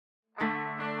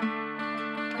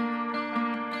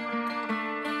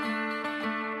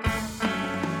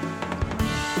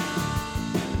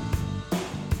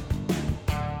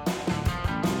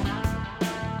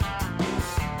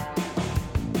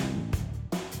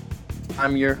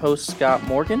I'm your host, Scott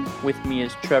Morgan. With me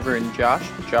is Trevor and Josh.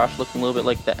 Josh looking a little bit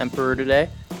like the Emperor today.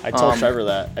 I told Trevor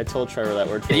that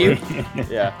word for Did word. you?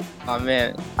 Yeah. Oh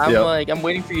man, I'm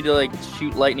waiting for you to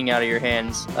shoot lightning out of your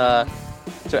hands.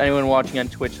 So anyone watching on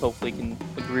Twitch hopefully can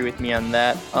agree with me on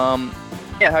that. How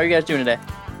are you guys doing today?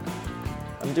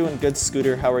 I'm doing good,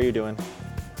 Scooter. How are you doing?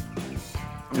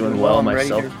 Doing well I'm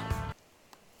myself.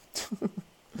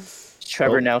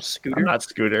 Trevor now Scooter. I'm not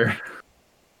Scooter.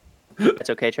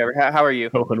 That's okay, Trevor. How are you?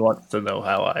 No one wants to know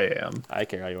how I am. I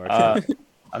care how you are.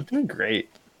 I'm doing great.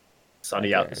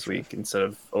 Sunny out this week instead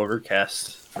of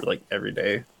overcast for every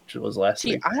day, which it was last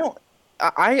week.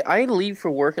 I leave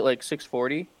for work at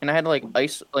 6:40, and I had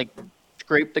to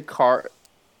scrape the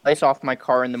ice off my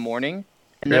car in the morning,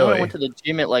 and then when I went to the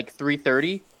gym at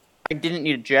 3:30, I didn't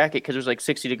need a jacket because it was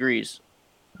 60 degrees.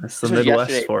 That's the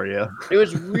Midwest for you. It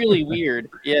was really weird.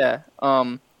 Yeah.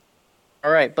 All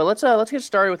right, but let's get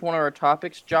started with one of our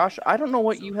topics. Josh, I don't know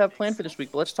what you have planned for this week,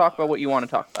 but let's talk about what you want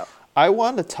to talk about. I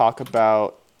want to talk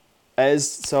about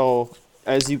as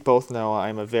you both know,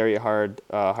 I'm a very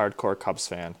hardcore Cubs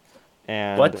fan.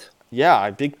 And what? Yeah,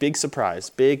 big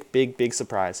surprise. Big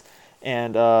surprise.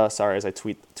 And sorry as I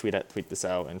tweet this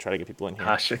out and try to get people in here.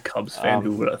 Gosh, a Cubs fan,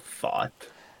 who would have thought?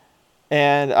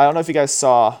 And I don't know if you guys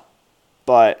saw,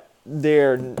 but they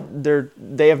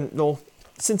have no,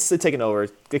 since they've taken over,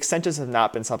 extensions have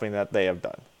not been something that they have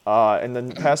done. In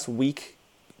the past week,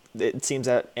 it seems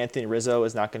that Anthony Rizzo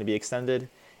is not going to be extended,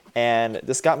 and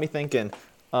this got me thinking.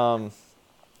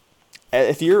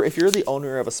 If you're the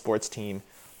owner of a sports team,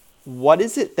 what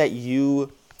is it that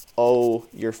you owe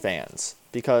your fans?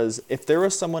 Because if there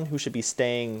was someone who should be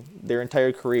staying their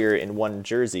entire career in one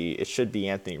jersey, it should be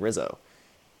Anthony Rizzo.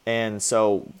 And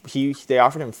so they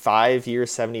offered him 5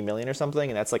 years, $70 million or something,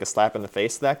 and that's like a slap in the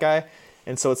face to that guy.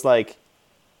 And so it's like,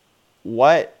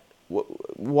 what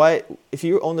if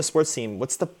you own the sports team,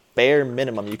 what's the bare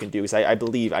minimum you can do? Because I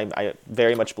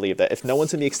very much believe that if no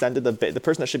one's going to be extended, the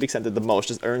person that should be extended the most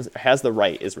has the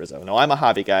right is Rizzo. No, I'm a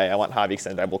hobby guy. I want hobby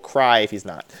extended. I will cry if he's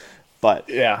not. But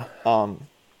yeah,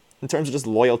 in terms of just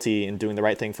loyalty and doing the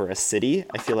right thing for a city,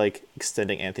 I feel like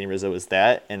extending Anthony Rizzo is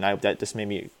that. And that just made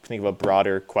me think of a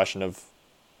broader question of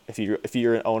if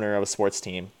you're an owner of a sports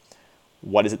team,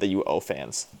 what is it that you owe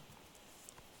fans?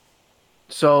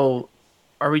 So,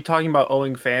 are we talking about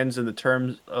owing fans in the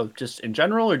terms of just in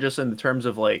general, or just in the terms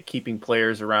of keeping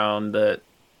players around that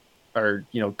are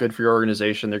good for your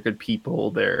organization? They're good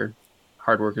people. They're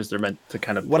hard workers. They're meant to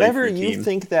kind of whatever play for your you team.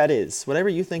 think that is. Whatever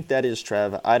you think that is,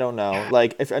 Trev. I don't know.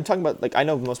 If I'm talking about I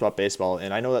know most about baseball,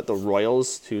 and I know that the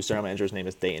Royals, whose general manager's name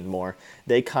is Dayton Moore,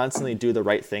 they constantly do the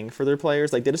right thing for their players.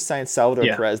 They just signed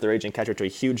Salvador Perez, their agent catcher, to a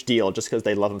huge deal just because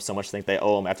they love him so much. Think they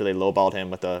owe him after they lowballed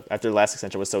him after the last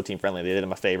extension was so team friendly. They did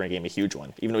him a favor and gave him a huge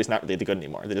one, even though he's not really good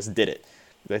anymore. They just did it.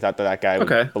 They thought that guy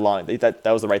would belong. That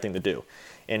was the right thing to do.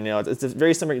 And it's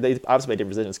very similar. They obviously made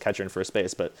different decisions, catcher and first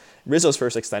base, but Rizzo's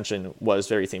first extension was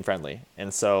very team friendly,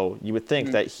 and so you would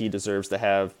think that he deserves to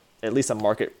have at least a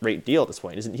market rate deal at this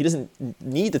point. He doesn't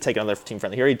need to take another team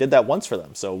friendly. He already did that once for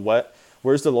them. So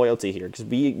where's the loyalty here? Because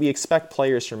we expect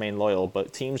players to remain loyal,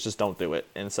 but teams just don't do it.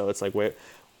 And so it's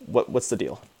what's the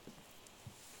deal?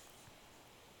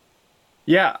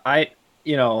 Yeah,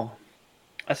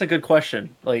 that's a good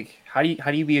question. How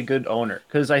do you be a good owner?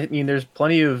 Because there's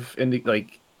plenty of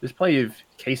there's plenty of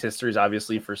case histories,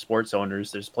 obviously, for sports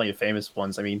owners. There's plenty of famous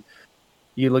ones.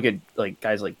 You look at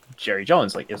guys like Jerry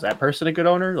Jones. Is that person a good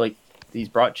owner? He's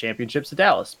brought championships to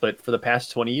Dallas, but for the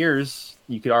past 20 years,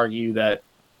 you could argue that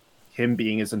him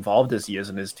being as involved as he is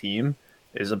in his team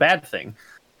is a bad thing.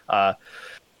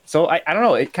 So I don't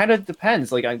know. It kind of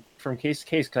depends, from case to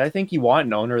case, because I think you want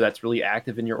an owner that's really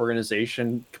active in your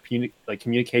organization,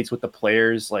 communicates with the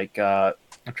players. I'm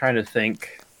trying to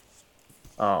think.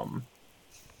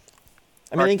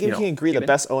 You can agree the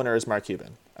best owner is Mark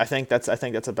Cuban. I think that's a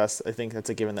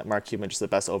given that Mark Cuban is the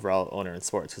best overall owner in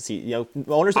sports because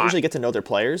owners don't usually get to know their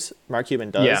players. Mark Cuban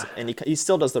does, and he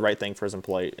still does the right thing for his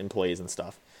employees and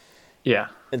stuff. Yeah,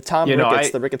 and Tom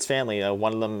Ricketts, the Ricketts family,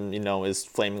 one of them is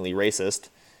flamingly racist,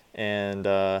 and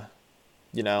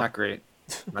not great.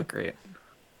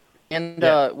 And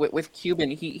with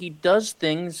Cuban, he does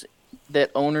things that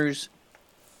owners.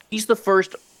 He's the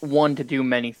first one to do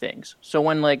many things. So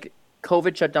when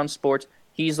COVID shut down sports,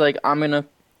 he's I'm gonna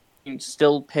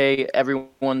still pay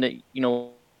everyone that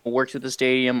works at the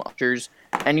stadium, ushers,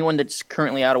 anyone that's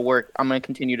currently out of work. I'm gonna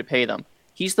continue to pay them.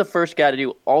 He's the first guy to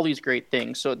do all these great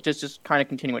things. So just kind of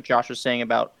continue what Josh was saying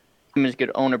about him as a good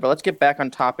owner. But let's get back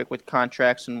on topic with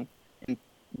contracts and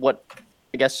what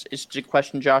I guess is the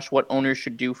question, Josh. What owners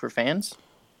should do for fans?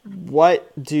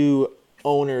 What do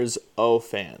owners owe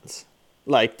fans?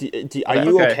 Like, are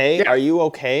you okay? Yeah. Are you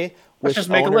okay Let's with just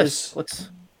make a owners? list.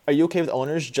 Are you okay with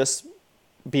owners just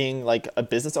being like a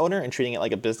business owner and treating it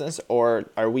like a business, or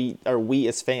are we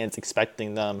as fans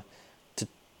expecting them to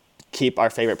keep our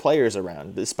favorite players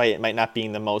around, despite it might not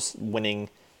being the most winning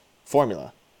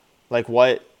formula? Like,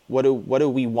 what do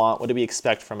we want? What do we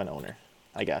expect from an owner?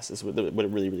 I guess is what it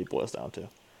really boils down to.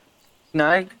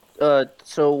 And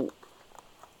so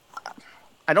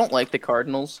I don't like the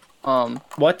Cardinals.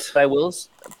 What?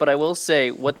 But I will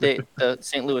say what the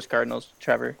St. Louis Cardinals,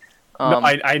 Trevor. No,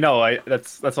 I know.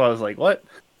 That's why I was like, what?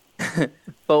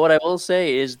 But what I will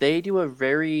say is they do a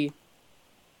very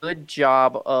good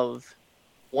job of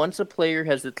once a player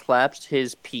has collapsed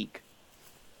his peak,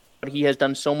 but he has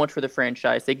done so much for the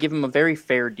franchise, they give him a very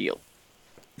fair deal.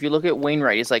 If you look at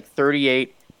Wainwright, he's like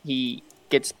 38. He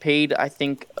gets paid, I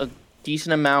think, a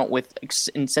decent amount with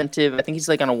incentive. I think he's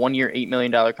like on a 1-year, $8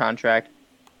 million contract.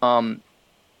 You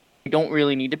don't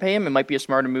really need to pay him. It might be a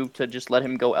smarter move to just let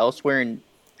him go elsewhere and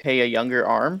pay a younger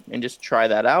arm and just try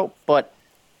that out. But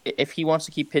if he wants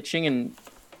to keep pitching and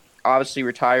obviously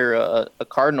retire a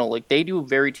Cardinal, like they do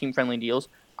very team friendly deals.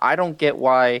 I don't get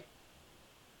why.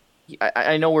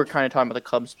 I know we're kind of talking about the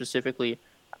Cubs specifically.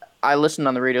 I listened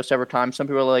on the radio several times. Some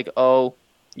people are like, "Oh,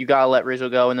 you gotta let Rizzo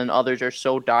go," and then others are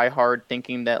so diehard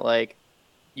thinking that like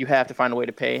you have to find a way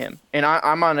to pay him. And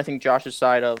I'm on, I think, Josh's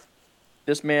side of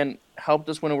this man helped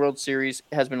us win a World Series,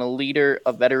 has been a leader,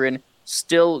 a veteran,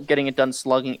 still getting it done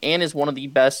slugging, and is one of the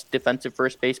best defensive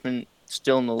first basemen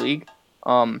still in the league.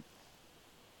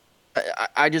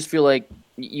 I just feel like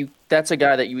that's a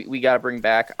guy that we got to bring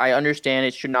back. I understand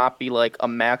it should not be like a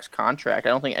max contract. I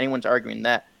don't think anyone's arguing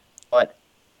that. But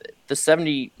the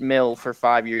 70 mil for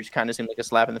 5 years kind of seemed like a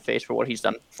slap in the face for what he's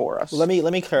done for us. Let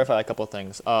me clarify a couple of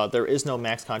things. There is no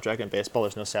max contract in baseball.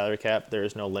 There's no salary cap. There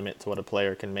is no limit to what a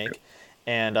player can make.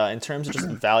 And in terms of just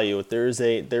value, there is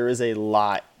a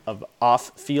lot of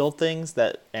off-field things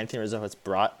that Anthony Rizzo has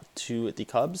brought to the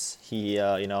Cubs. He,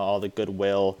 all the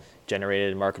goodwill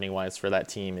generated marketing-wise for that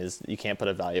team is you can't put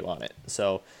a value on it.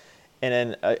 So,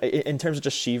 and then in terms of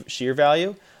just sheer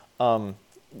value,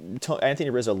 Anthony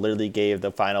Rizzo literally gave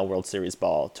the final World Series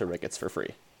ball to Ricketts for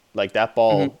free. Like that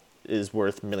ball is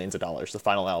worth millions of dollars. The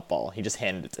final out ball, he just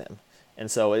handed it to him.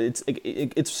 And so it's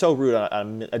so rude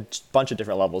on a bunch of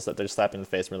different levels that they're slapping in the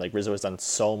face. Where like Rizzo has done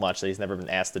so much that he's never been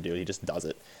asked to do. He just does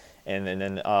it. And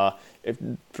then if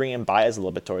bringing in Baez a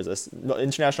little bit towards this,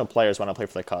 international players want to play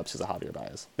for the Cubs because of Javier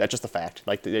Baez. That's just a fact.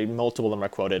 Like multiple of them are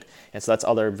quoted, and so that's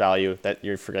other value that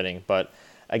you're forgetting. But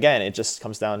again, it just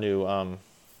comes down to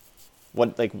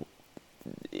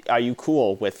are you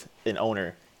cool with an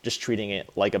owner just treating it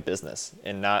like a business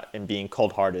and being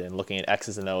cold-hearted and looking at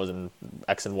X's and O's and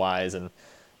X and Y's and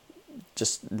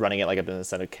just running it like a business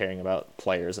instead of caring about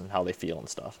players and how they feel and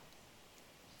stuff.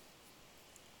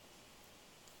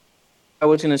 I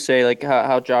was going to say, like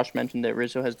how Josh mentioned that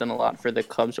Rizzo has done a lot for the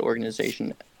Cubs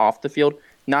organization off the field,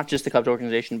 not just the Cubs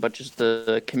organization, but just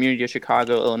the community of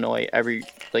Chicago, Illinois.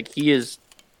 He has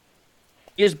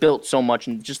built so much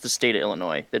in just the state of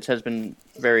Illinois that has been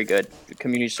very good.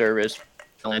 Community service,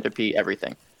 philanthropy,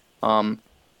 everything. God,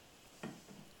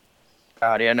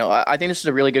 yeah, no, I think this is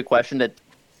a really good question. That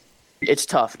it's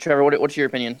tough. Trevor, what's your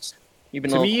opinions? You've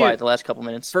been a little quiet the last couple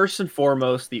minutes. First and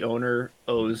foremost, the owner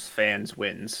owes fans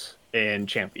wins and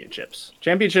championships.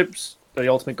 Championships are the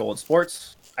ultimate goal in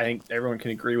sports. I think everyone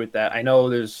can agree with that. I know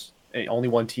there's only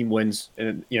one team wins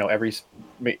in every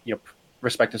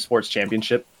respective sports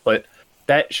championship, but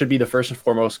that should be the first and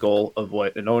foremost goal of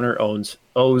what an owner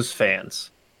owes fans.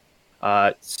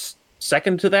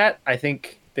 Second to that, I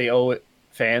think they owe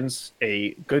fans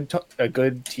a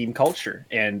good team culture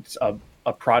and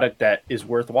a product that is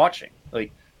worth watching. And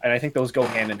I think those go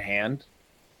hand in hand,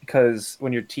 because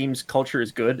when your team's culture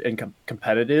is good and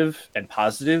competitive and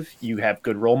positive, you have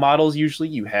good role models. Usually,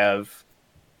 you have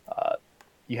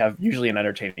usually an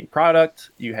entertaining product.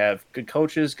 You have good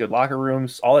coaches, good locker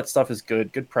rooms. All that stuff is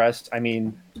good. Good press. I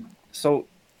mean,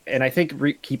 and I think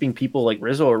keeping people like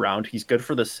Rizzo around, he's good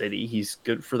for the city. He's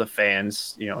good for the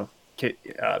fans.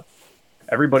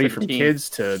 Everybody from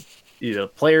kids to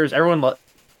players. Everyone loves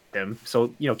him. So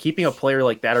keeping a player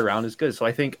like that around is good. So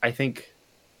I think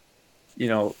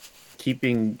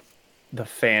keeping the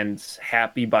fans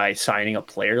happy by signing a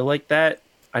player like that,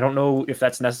 I don't know if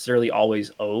that's necessarily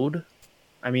always owed.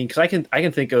 I mean, because I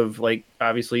can think of, like,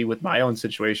 obviously with my own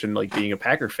situation, like being a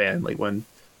Packer fan, like when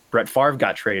Brett Favre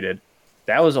got traded,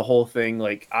 that was a whole thing.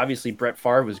 Like, obviously Brett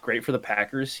Favre was great for the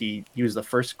Packers. He was the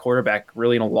first quarterback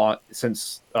really in a long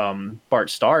since Bart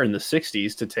Starr in the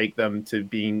 60s to take them to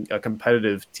being a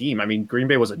competitive team. I mean, Green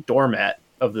Bay was a doormat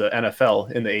of the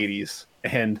NFL in the 80s,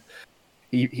 and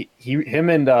him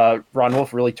and Ron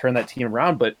Wolf really turned that team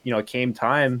around. But it came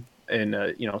time in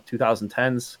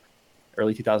 2010s,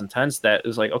 early 2010s, that it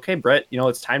was like, okay, Brett,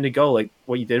 it's time to go. Like,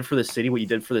 what you did for the city, what you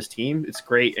did for this team, it's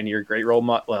great, and you're a great role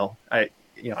model. Well, at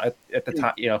the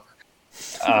time,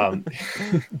 um,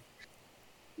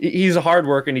 he's a hard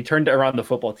worker, and he turned around the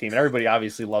football team, and everybody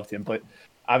obviously loved him. But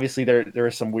obviously, there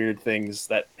were some weird things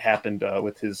that happened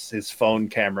with his phone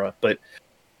camera. But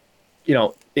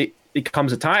it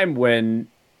comes a time when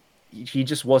he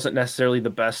just wasn't necessarily the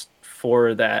best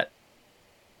for that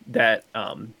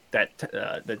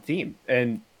team.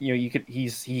 And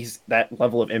he's that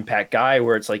level of impact guy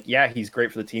where it's like, yeah, he's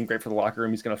great for the team, great for the locker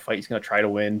room, he's going to fight, he's going to try to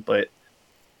win. But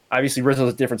obviously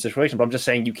Rizzo's a different situation. But I'm just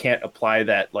saying, you can't apply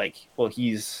that, like, well,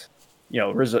 he's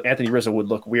Anthony Rizzo would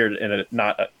look weird in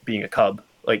not being a Cub,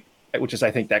 like, which is,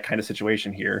 I think, that kind of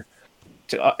situation here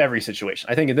to every situation.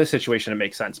 I think in this situation it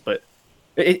makes sense, but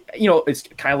it's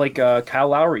kind of like Kyle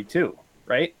Lowry too,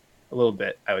 right? A little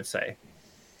bit, I would say.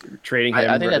 Trading him,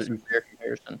 I think that's a fair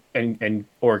comparison, and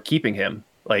or keeping him.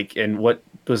 Like, and what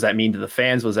does that mean to the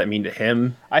fans? What does that mean to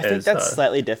him? I think that's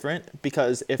slightly different,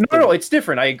 because if no, it's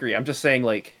different. I agree. I'm just saying,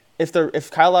 like, if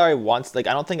Kyle Lowry wants, like,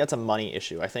 I don't think that's a money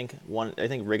issue. I think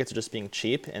Ricketts are just being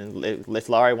cheap, and if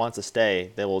Lowry wants to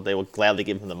stay, they will gladly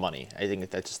give him the money. I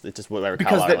think it's just whatever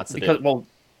Kyle Lowry wants to do.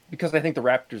 Because I think the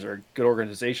Raptors are a good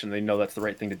organization. They know that's the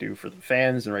right thing to do for the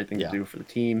fans and the right thing to do for the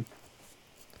team.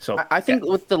 So I think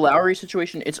with the Lowry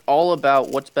situation, it's all about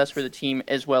what's best for the team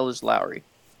as well as Lowry.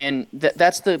 And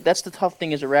that's the tough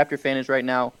thing as a Raptor fan is right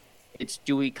now. It's,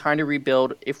 do we kind of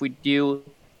rebuild? If we do,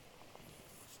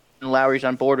 and Lowry's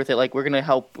on board with it, like, we're going to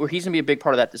help, or he's going to be a big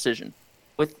part of that decision.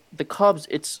 With the Cubs,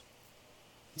 it's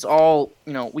all,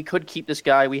 we could keep this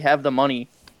guy. We have the money.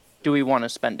 Do we want to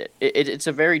spend it? It's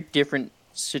a very different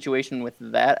situation with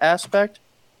that aspect.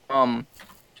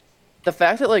 The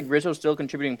fact that, like, Rizzo's still a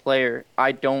contributing player,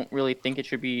 I don't really think it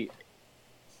should be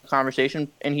a conversation.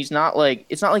 And he's not like,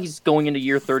 it's not like he's going into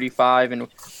year 35 and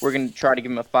we're going to try to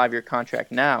give him a 5-year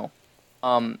contract now.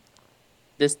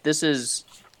 This is,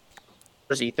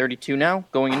 what is he, 32 now?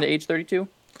 Going into age 32?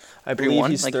 I believe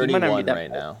he's 31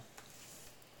 right now.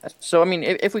 So, I mean,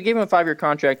 if we gave him a 5-year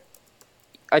contract,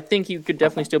 I think he could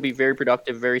definitely still be very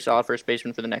productive, very solid first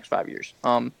baseman for the next 5 years.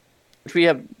 Which we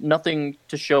have nothing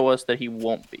to show us that he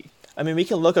won't be. I mean, we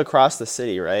can look across the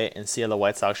city, right, and see how the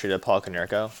White Sox treated Paul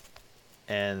Konerko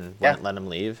and let him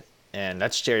leave. And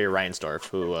that's Jerry Reinsdorf,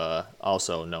 who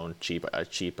also known cheap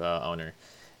owner.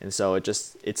 And so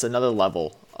it's another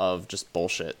level of just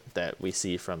bullshit that we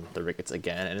see from the Ricketts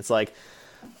again. And it's like,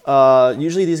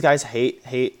 usually these guys hate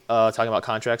talking about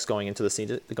contracts going into the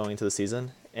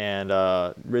season. And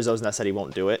Rizzo's not said he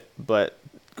won't do it, but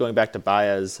going back to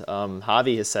Baez,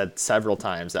 Javi has said several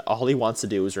times that all he wants to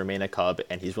do is remain a Cub,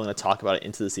 and he's willing to talk about it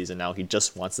into the season now. He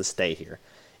just wants to stay here.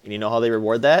 And you know how they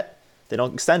reward that? They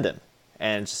don't extend him.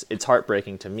 And it's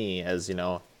heartbreaking to me as,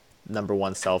 number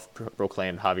one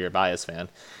self-proclaimed Javier Baez fan.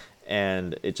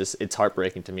 And it's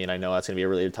heartbreaking to me, and I know that's going to be a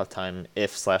really tough time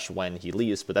if/when he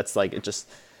leaves. But that's like,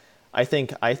 I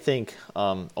think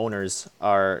owners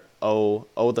owe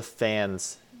the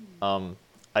fans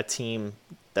a team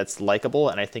that's likable,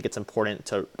 and I think it's important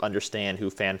to understand who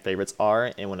fan favorites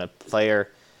are. And when a player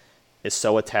is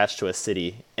so attached to a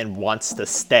city and wants to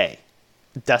stay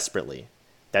desperately,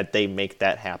 that they make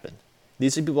that happen.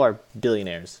 These people are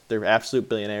billionaires. They're absolute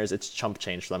billionaires. It's chump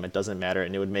change for them. It doesn't matter,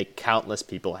 and it would make countless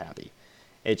people happy.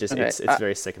 It's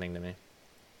very sickening to me.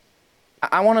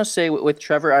 I want to say with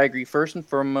Trevor, I agree. First and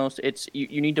foremost, it's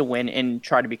you need to win and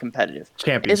try to be competitive.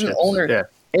 Championships. As an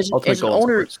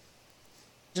owner, as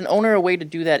an owner, a way to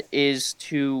do that is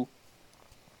to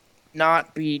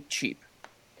not be cheap.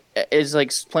 Is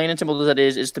like plain and simple as that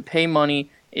is to pay money,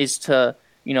 is to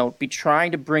be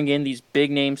trying to bring in these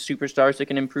big name superstars that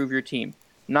can improve your team.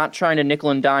 Not trying to nickel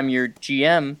and dime your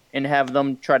GM and have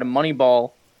them try to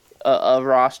moneyball a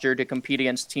roster to compete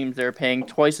against teams that are paying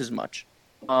twice as much.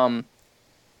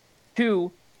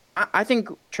 Two, I think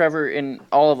Trevor and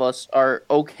all of us are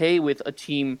okay with a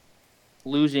team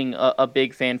losing a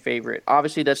big fan favorite.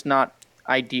 Obviously, that's not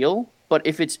ideal, but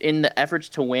if it's in the efforts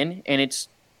to win and it's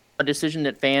a decision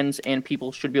that fans and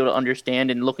people should be able to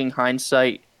understand, and looking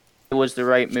hindsight, it was the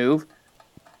right move,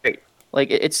 great.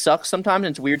 Like, it sucks sometimes,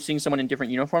 and it's weird seeing someone in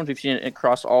different uniforms. We've seen it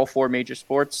across all 4 major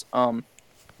sports.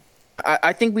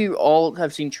 I think we all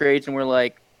have seen trades, and we're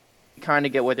like, kind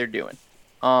of get what they're doing.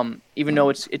 Even though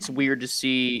it's weird to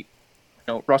see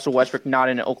Russell Westbrook not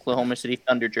in an Oklahoma City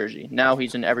Thunder jersey. Now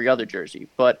he's in every other jersey.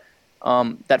 But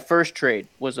that first trade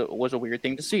was a weird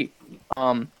thing to see.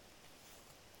 I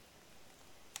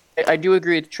do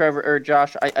agree with Trevor or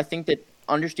Josh. I think that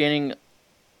understanding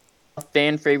a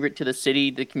fan favorite to the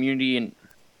city, the community, and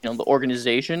the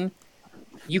organization,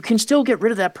 you can still get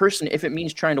rid of that person if it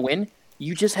means trying to win.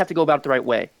 You just have to go about it the right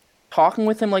way. Talking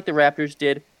with him like the Raptors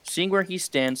did, seeing where he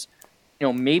stands,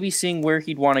 maybe seeing where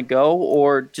he'd want to go,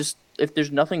 or just if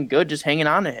there's nothing good, just hanging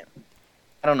on to him.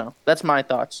 I don't know. That's my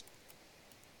thoughts.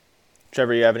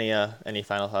 Trevor, you have any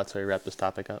final thoughts before we wrap this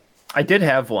topic up? I did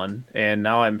have one, and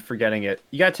now I'm forgetting it.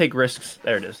 You got to take risks.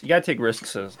 There it is. You got to take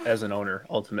risks as an owner,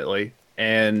 ultimately.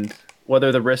 And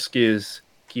whether the risk is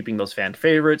keeping those fan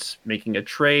favorites, making a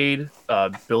trade,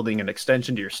 building an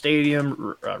extension to your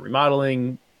stadium,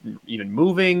 remodeling, even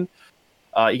moving,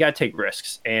 you got to take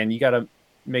risks. And you got to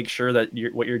make sure that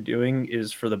what you're doing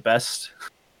is for the best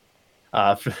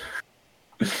for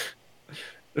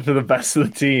the best of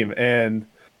the team. And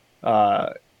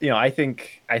I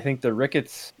think the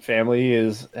Ricketts family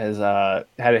has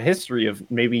had a history of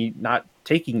maybe not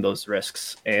taking those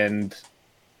risks, and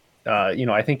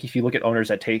I think if you look at owners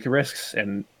that take risks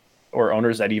or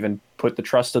owners that even put the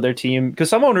trust of their team, because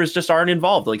some owners just aren't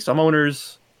involved. Like some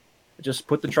owners just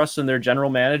put the trust in their general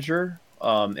manager,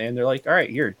 and they're like, all right,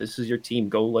 here, this is your team.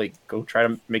 Go try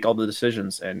to make all the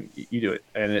decisions, and you do it.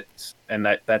 And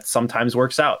that sometimes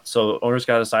works out. So owners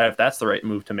got to decide if that's the right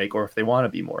move to make or if they want to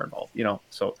be more involved.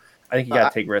 So I think you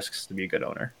got to take risks to be a good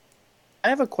owner. I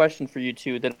have a question for you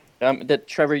too. That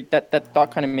Trevor, that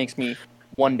thought kind of makes me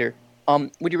wonder.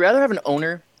 Would you rather have an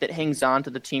owner that hangs on to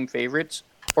the team favorites,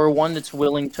 or one that's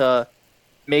willing to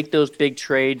make those big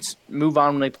trades, move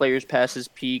on when the players pass his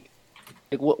peak?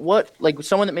 Like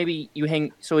someone that maybe you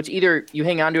hang. So it's either you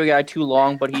hang on to a guy too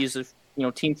long, but he's a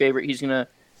team favorite. He's gonna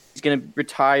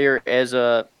retire as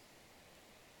a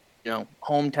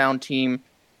hometown team,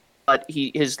 but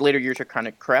his later years are kind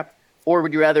of crap. Or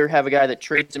would you rather have a guy that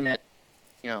trades him at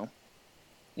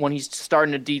when he's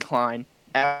starting to decline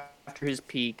after his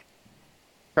peak,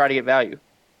 try to get value?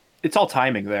 It's all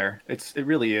timing there. It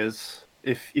really is.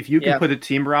 If you can put a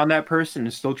team around that person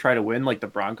and still try to win like the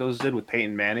Broncos did with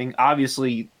Peyton Manning,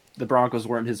 obviously the Broncos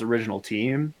weren't his original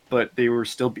team, but they were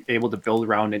still able to build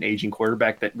around an aging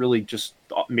quarterback that really just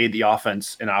made the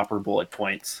offense inoperable at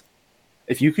points.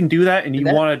 If you can do that and you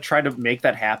want to try to make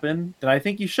that happen, then I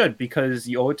think you should, because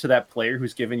you owe it to that player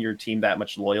who's given your team that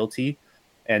much loyalty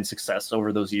and success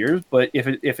over those years. But if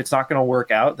it's not going to work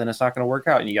out, then it's not going to work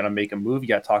out, and you got to make a move. You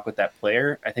got to talk with that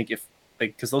player. I think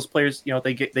because those players,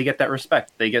 they get that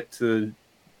respect. They get to,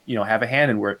 have a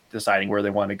hand in deciding where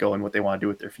they want to go and what they want to do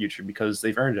with their future, because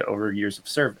they've earned it over years of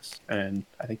service. And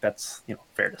I think that's,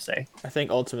 fair to say. I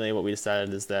think ultimately what we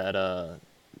decided is that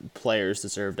players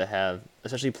deserve to have,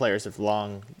 especially players with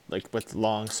long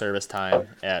service time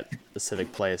at the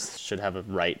civic place, should have a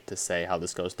right to say how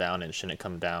this goes down, and shouldn't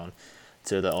come down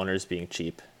to the owners being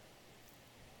cheap.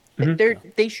 Mm-hmm.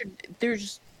 They should.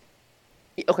 There's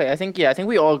okay. I think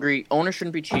we all agree owners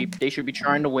shouldn't be cheap. They should be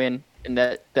trying to win, and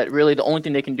that really the only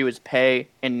thing they can do is pay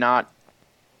and not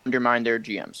undermine their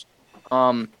GMs.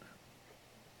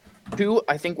 Two,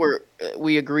 I think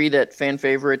we agree that fan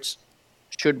favorites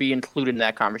should be included in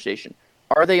that conversation.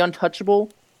 Are they untouchable?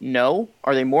 No.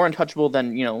 Are they more untouchable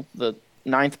than the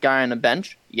ninth guy on the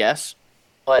bench? Yes,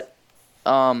 but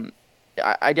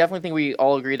I definitely think we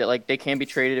all agree that they can be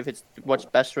traded if it's what's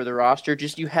best for the roster.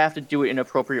 Just you have to do it in an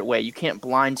appropriate way. You can't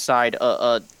blindside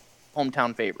a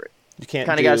hometown favorite. You can't.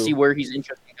 Kind of got to see where he's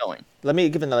interested in going. Let me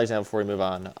give another example before we move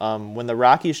on. When the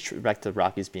Rockies, back to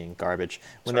Rockies being garbage,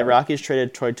 when the Rockies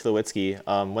traded Troy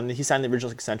Tulowitzki, when he signed the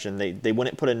original extension, they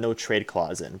wouldn't put a no trade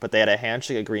clause in, but they had a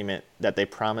handshake agreement that they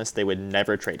promised they would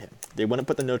never trade him. They wouldn't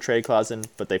put the no trade clause in,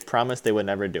 but they promised they would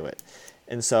never do it.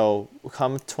 And so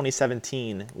come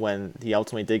 2017, when he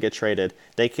ultimately did get traded,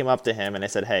 they came up to him and they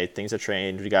said, hey, things are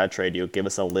changed. We got to trade you. Give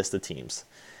us a list of teams.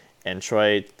 And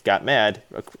Troy got mad,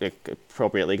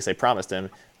 appropriately, because they promised him,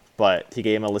 but he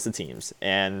gave him a list of teams.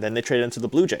 And then they traded him to the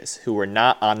Blue Jays, who were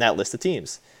not on that list of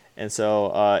teams. And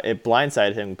so it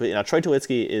blindsided him. But Troy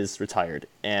Tulowitzki is retired,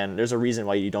 and there's a reason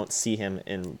why you don't see him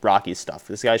in Rockies stuff.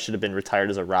 This guy should have been retired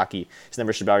as a Rocky. His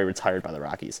number should be already retired by the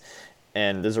Rockies.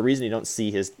 And there's a reason you don't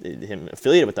see him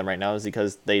affiliated with them right now, is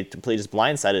because they completely just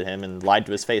blindsided him and lied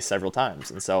to his face several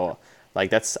times. And so, I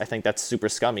think that's super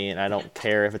scummy, and I don't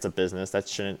care if it's a business. That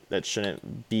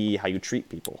shouldn't be how you treat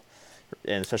people,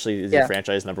 and especially as your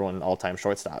franchise number one all-time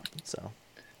shortstop. So,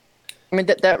 I mean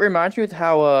that reminds me of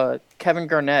how Kevin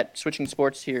Garnett, switching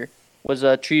sports here, was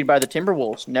treated by the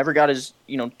Timberwolves. Never got his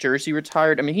jersey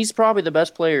retired. I mean, he's probably the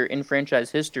best player in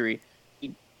franchise history.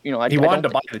 He wanted to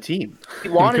buy the team. He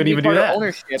wanted to be part of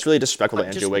ownership. It's really disrespectful to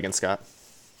Andrew Wiggins, Scott.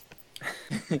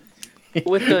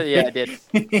 I did.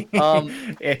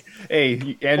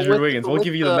 Hey, Andrew Wiggins, we'll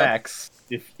give you the max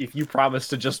if you promise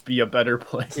to just be a better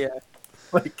player.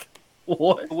 Yeah.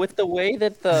 What? With the way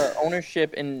that the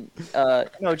ownership and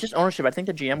no, just ownership. I think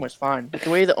the GM was fine. But the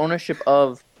way the ownership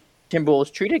of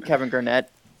Timberwolves treated Kevin Garnett,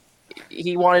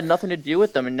 he wanted nothing to do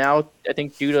with them, and now I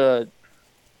think due to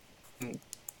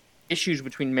issues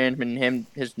between management and him,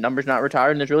 his number's not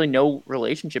retired, and there's really no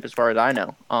relationship as far as I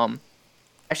know.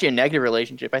 Actually, a negative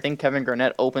relationship. I think Kevin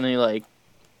Garnett openly like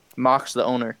mocks the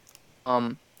owner.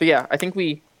 But yeah, I think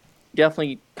we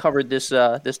definitely covered this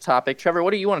this topic. Trevor,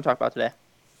 what do you want to talk about today?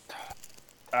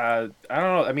 I don't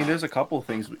know. I mean, there's a couple of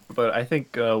things, but I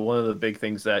think one of the big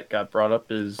things that got brought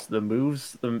up is the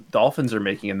moves the Dolphins are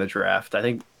making in the draft. I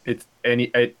think it's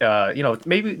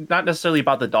maybe not necessarily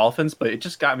about the Dolphins, but it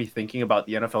just got me thinking about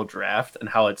the NFL draft and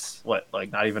how it's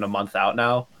like not even a month out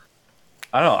now.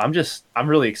 I don't know. I'm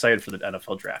really excited for the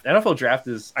NFL draft. NFL draft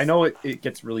is, I know it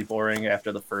gets really boring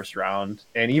after the first round,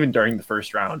 and even during the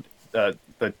first round, the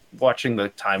watching the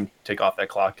time tick off that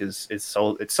clock is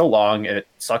so long, and it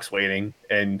sucks waiting.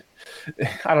 And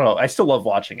I don't know. I still love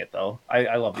watching it though.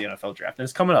 I love the NFL draft, and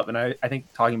it's coming up, and I think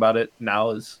talking about it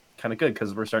now is kind of good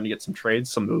because we're starting to get some trades,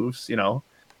 some moves.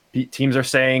 Teams are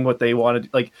saying what they want to do.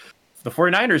 Like the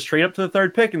 49ers trade up to the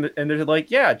third pick, and they're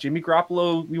like, yeah, Jimmy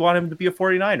Garoppolo, we want him to be a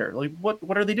 49er. Like,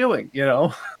 what are they doing?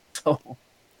 So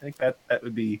I think that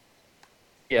would be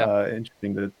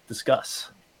interesting to discuss.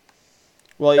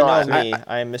 Well, you know me,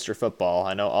 I'm Mr. Football.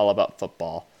 I know all about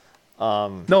football.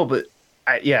 No, but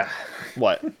yeah.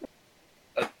 What?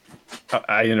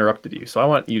 I interrupted you, so I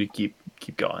want you to keep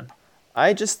going.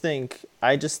 I just think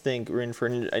we're in for.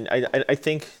 I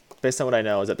think based on what I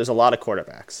know is that there's a lot of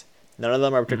quarterbacks. None of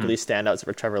them are particularly standouts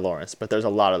for Trevor Lawrence, but there's a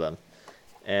lot of them,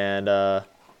 and I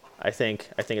think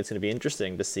it's going to be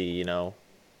interesting to see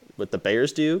what the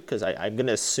Bears do, because I'm going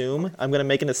to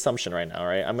make an assumption right now.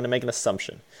 Right, I'm going to make an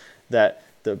assumption that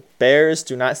the Bears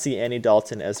do not see Andy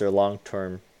Dalton as their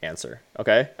long-term answer.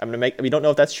 Okay, we don't know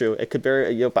if that's true. It could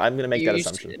be, but I'm going to make that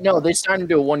assumption. No, they signed him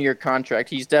to a 1-year contract.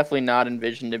 He's definitely not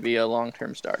envisioned to be a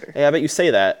long-term starter. Yeah, I bet you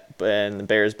say that, and the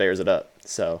Bears it up.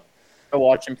 So I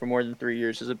watched him for more than 3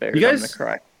 years as a Bears. I'm going to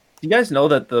cry. You guys know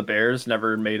that the Bears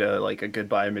never made a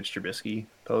goodbye Mitch Trubisky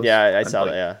post? Yeah, I saw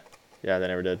that. Yeah, they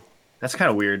never did. That's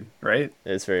kind of weird, right?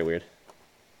 It's very weird.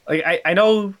 Like I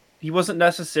know he wasn't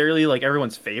necessarily like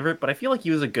everyone's favorite, but I feel like he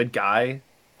was a good guy,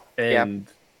 and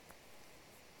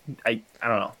I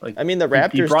don't know. Like, I mean, the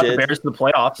Raptors he brought the Bears to the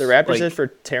playoffs. The Raptors did for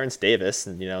Terrence Davis,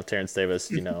 and Terrence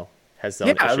Davis, has some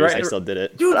issues. Right. I still did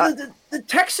it, dude. The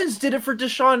Texans did it for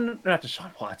not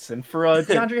Deshaun Watson, for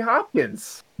DeAndre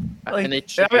Hopkins. Like, and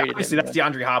obviously that's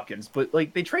DeAndre Hopkins, but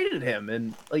like they traded him,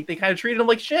 and like they kind of treated him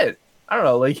like shit. I don't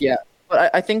know, like yeah. But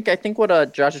I think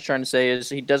what Josh is trying to say is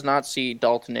he does not see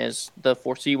Dalton as the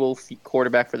foreseeable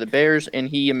quarterback for the Bears, and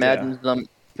he imagines them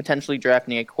potentially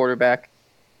drafting a quarterback.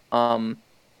 I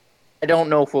don't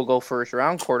know if we'll go first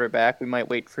round quarterback. We might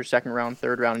wait for second round,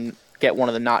 third round, and get one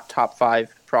of the not top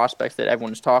 5 prospects that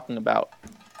everyone's talking about.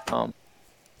 Trevor,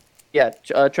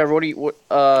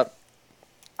 I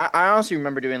honestly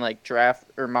remember doing like draft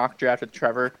or mock draft with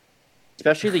Trevor,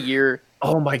 especially the year.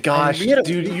 Oh my gosh,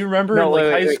 dude! You remember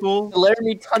high school? The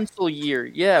Laramie Tunsil year.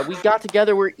 Yeah, we got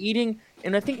together. We're eating,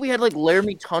 and I think we had like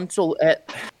Laramie Tunsil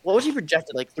at what was he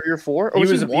projected, like 3 or 4? Or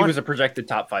he was a projected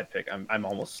top 5 pick. I'm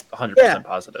almost 100%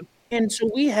 positive. And so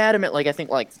we had him at like I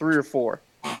think like 3 or 4,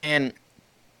 and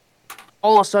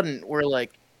all of a sudden we're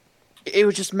like, it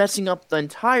was just messing up the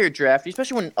entire draft,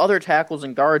 especially when other tackles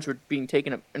and guards were being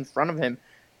taken in front of him,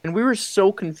 and we were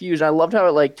so confused. I loved how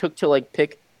it like took to like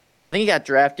pick. I think he got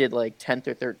drafted like 10th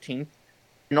or 13th,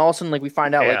 and all of a sudden, like we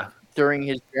find out like during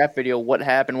his draft video what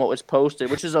happened, what was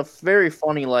posted, which is a very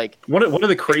funny like one of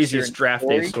the craziest draft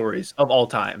day stories of all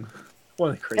time.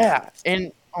 One of the craziest. Yeah,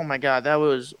 and oh my god, that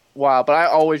was wild. But I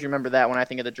always remember that when I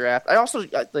think of the draft. I also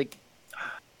like,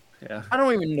 I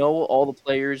don't even know all the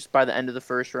players by the end of the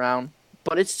first round,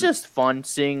 but it's just fun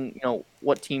seeing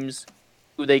what teams,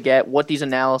 who they get, what these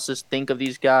analysts think of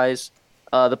these guys.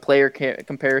 The player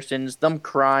comparisons, them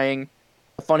crying,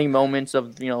 the funny moments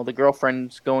of the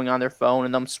girlfriends going on their phone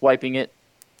and them swiping it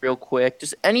real quick.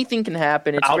 Just anything can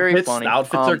happen. It's very funny. The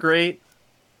outfits are great.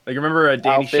 Like remember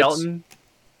Danny Shelton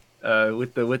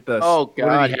with the oh god,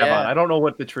 what did he have on? I don't know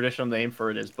what the traditional name for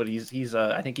it is, but he's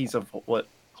I think he's of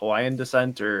Hawaiian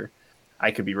descent, or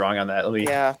I could be wrong on that.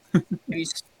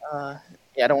 He's I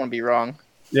don't want to be wrong.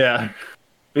 Yeah,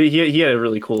 but he had a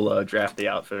really cool draft day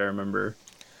outfit. I remember.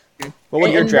 What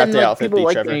would your draft day outfit be,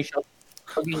 Trevor?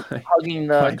 Hugging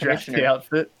the draft day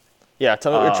outfit. Yeah,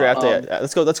 tell me what your draft day.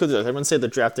 Let's go do this. Everyone say the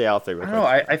draft day outfit. I don't know.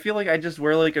 I feel like I just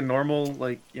wear like a normal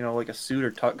like a suit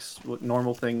or tux,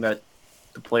 normal thing that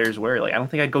the players wear. Like I don't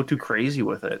think I'd go too crazy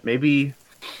with it. Maybe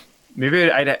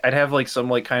I'd have like some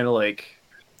like kind of like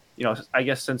I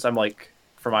guess since I'm like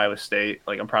from Iowa State,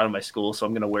 like I'm proud of my school, so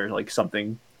I'm gonna wear like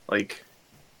something like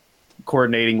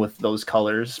coordinating with those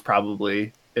colors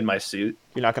probably in my suit.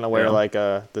 You're not gonna wear Yeah. like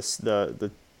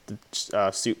the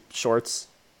suit shorts.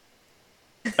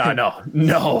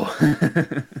 No.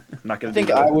 I'm not I gonna think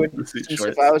do I the would, suit since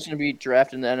shorts. if I was going to be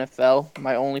drafted in the NFL,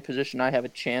 my only position I have a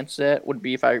chance at would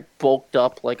be if I bulked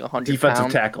up like 100 Defensive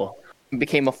pounds tackle. and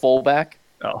became a fullback.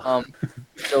 Oh,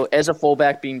 So as a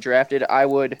fullback being drafted, I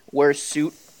would wear a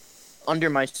suit. Under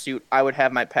my suit, I would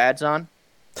have my pads on.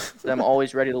 So I'm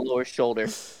always ready to lower shoulder.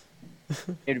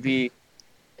 It'd be,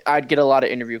 I'd get a lot of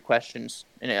interview questions,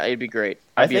 and it'd be great.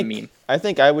 I'd be a meme. I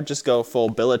think I would just go full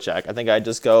Belichick. I think I'd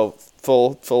just go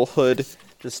full hood.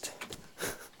 Just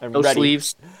I'm No ready.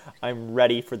 sleeves. I'm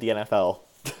ready for the NFL.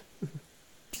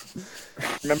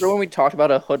 Remember when we talked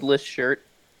about a hoodless shirt?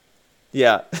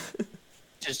 Yeah.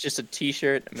 Just a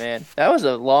t-shirt, man. That was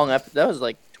a long that was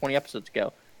like 20 episodes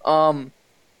ago.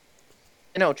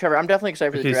 No, Trevor, I'm definitely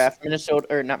excited for the Because-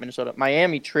 draft.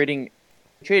 Miami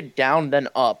traded down then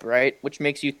up, right? Which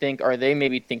makes you think, are they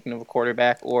maybe thinking of a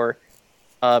quarterback or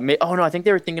oh no, I think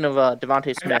they were thinking of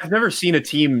Devontae Smith. I've never seen a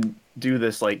team do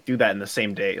that in the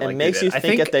same day. It like makes they you did.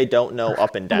 think that they don't know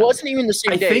up and It down. wasn't even the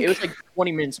same I day. think- It was like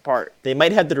 20 minutes apart. They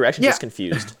might have the directions Yeah. just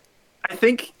confused. I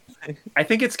think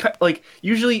it's like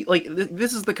usually like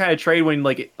this is the kind of trade when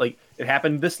like it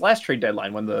happened this last trade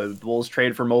deadline when the Bulls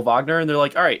traded for Mo Wagner and they're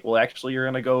like, all right, well actually you're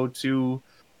gonna go to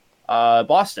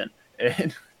Boston,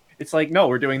 and it's like, no,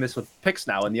 we're doing this with picks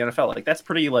now in the NFL. Like that's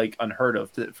pretty like unheard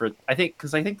of I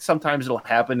think sometimes it'll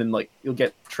happen and like you'll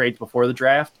get trades before the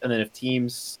draft, and then if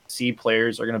teams see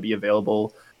players are gonna be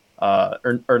available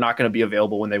or not going to be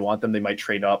available when they want them, they might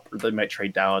trade up or they might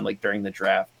trade down like during the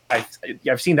draft.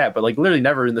 I've seen that, but like literally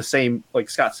never in the same, like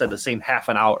Scott said, the same half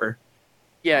an hour.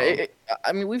 Yeah,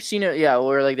 I mean, we've seen it, yeah,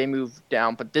 where like they moved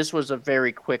down, but this was a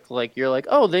very quick, like you're like,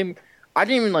 oh, I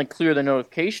didn't even like clear the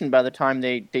notification by the time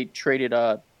they traded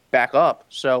back up.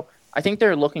 So I think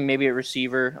they're looking maybe at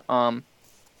receiver, a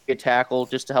tackle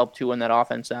just to help Tua in that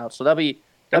offense out. So that'd be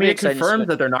It exciting to see. confirms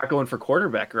that they're not going for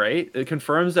quarterback, right? It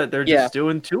confirms that they're Yeah. just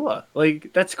doing Tua.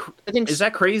 Like I think is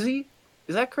that crazy?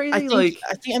 Is that crazy? I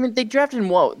think I mean they drafted him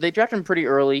well. They drafted him pretty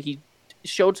early. He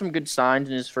showed some good signs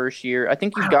in his first year. I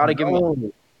think you got to give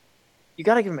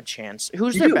him a chance.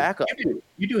 Who's their backup?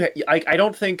 You do. I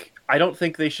don't think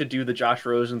they should do the Josh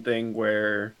Rosen thing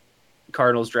where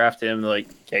Cardinals draft him like,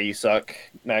 okay, you suck.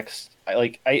 Next,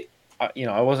 I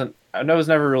was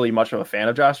never really much of a fan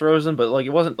of Josh Rosen, but like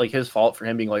it wasn't like his fault for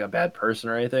him being like a bad person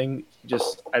or anything.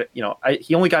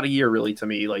 He only got a year really to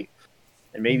me, like,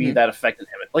 and maybe that affected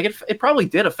him. Like it probably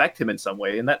did affect him in some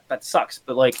way, and that sucks.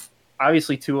 But like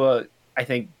obviously Tua, I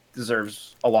think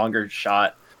deserves a longer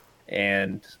shot,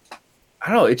 and I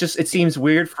don't know. It seems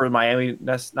weird for Miami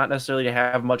not necessarily to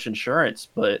have much insurance,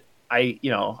 but I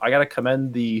gotta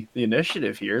commend the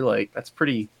initiative here. Like that's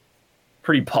pretty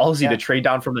ballsy to trade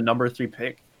down from the number 3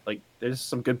 pick. Like there's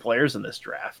some good players in this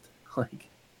draft. Like,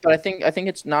 But I think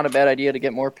it's not a bad idea to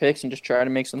get more picks and just try to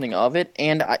make something of it.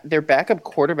 And their backup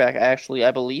quarterback, actually,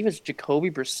 I believe, is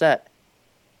Jacoby Brissett.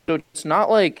 So it's not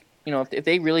like if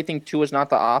they really think Tua's not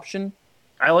the option.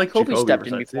 I like Jacoby Jacoby stepped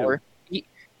in Brissett, before.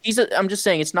 too. I'm just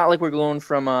saying it's not like we're going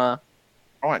from I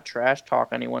don't want to trash talk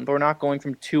anyone, but we're not going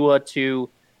from Tua to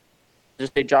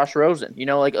just say Josh Rosen.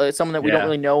 Someone that we don't Yeah.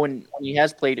 really know and when he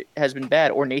has played has been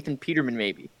bad, or Nathan Peterman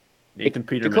maybe. Nathan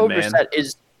Peterman, Jacoby man. Brissett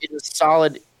is a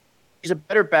solid. He's a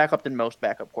better backup than most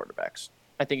backup quarterbacks.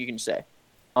 I think you can say.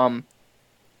 Bottom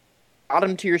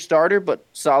tier starter, but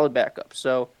solid backup.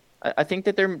 So I think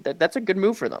that that's a good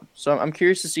move for them. So I'm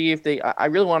curious to see if they. I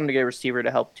really want them to get a receiver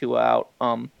to help Tua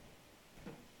out.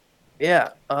 Yeah.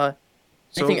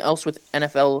 Anything else with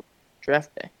NFL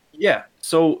draft day? Yeah.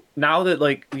 So now that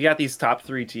like we got these top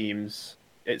 3 teams,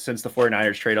 since the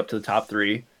 49ers trade up to the top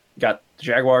 3, you got the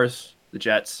Jaguars, the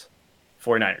Jets,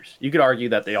 49ers. You could argue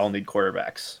that they all need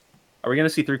quarterbacks. Are we going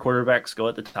to see 3 quarterbacks go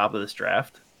at the top of this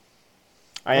draft?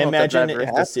 I don't know if that's imagine ever if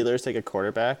the happened. Steelers take a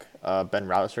quarterback, Ben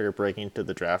Roethlisberger breaking into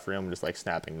the draft room and just like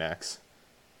snapping necks.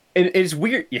 It's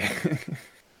weird. Yeah.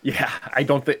 Yeah. I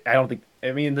don't think.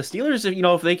 I mean, the Steelers,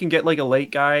 if they can get like a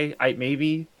late guy,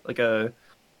 maybe like a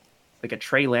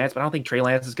Trey Lance, but I don't think Trey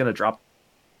Lance is going to drop.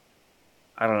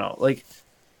 I don't know. Like,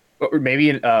 or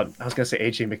maybe I was going to say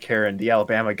AJ McCarron, the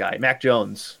Alabama guy, Mac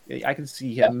Jones. I can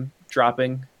see him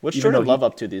dropping. What's even Jordan though Love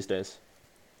up to these days?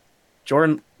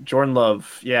 Jordan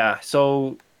Love, yeah.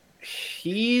 So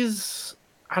he's,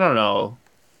 I don't know.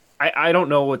 I don't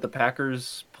know what the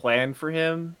Packers plan for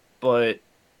him, but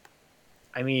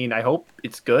I mean, I hope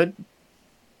it's good.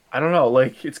 I don't know.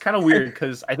 Like, it's kind of weird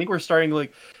because I think we're starting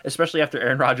like, especially after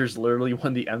Aaron Rodgers literally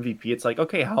won the MVP. It's like,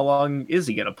 okay, how long is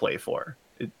he gonna play for?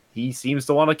 He seems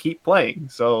to want to keep playing.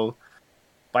 So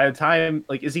by the time,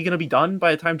 like, is he gonna be done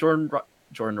by the time Jordan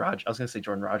Rogers? I was gonna say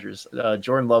Jordan Rogers.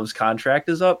 Jordan Love's contract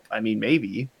is up. I mean,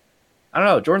 maybe. I don't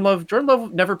know. Jordan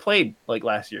Love never played like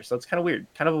last year, so it's kind of weird.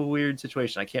 Kind of a weird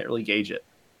situation. I can't really gauge it.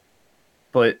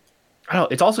 But I don't know.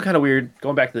 It's also kind of weird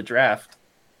going back to the draft.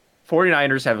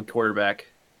 49ers have a quarterback.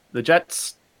 The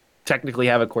Jets technically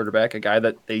have a quarterback, a guy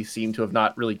that they seem to have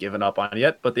not really given up on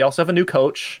yet, but they also have a new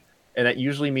coach, and that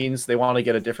usually means they want to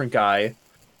get a different guy.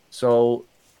 So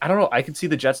I don't know. I could see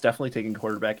the Jets definitely taking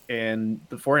quarterback, and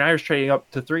the 49ers trading up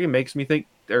to 3 makes me think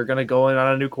they're going to go in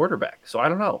on a new quarterback. So I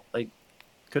don't know. Like,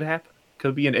 could happen.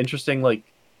 Could be an interesting, like,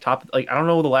 top. Like, I don't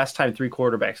know the last time 3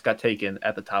 quarterbacks got taken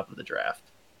at the top of the draft.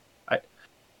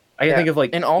 I can think of, like,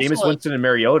 and also, Jameis Winston and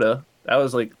Mariota. That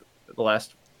was, like, the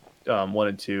last 1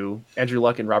 and 2. Andrew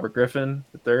Luck and Robert Griffin,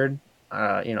 the third.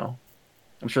 You know,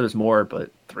 I'm sure there's more,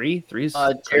 but 3 is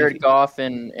Jared Goff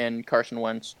and Carson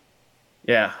Wentz.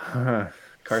 Yeah,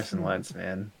 Carson Wentz,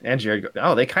 man, and Jared.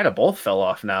 Oh, they kind of both fell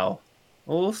off now.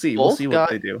 Well, we'll see. We'll see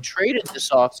what they do. Traded this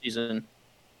offseason.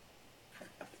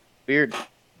 Weird.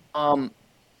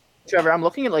 Trevor, I'm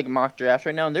looking at like mock drafts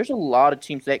right now, and there's a lot of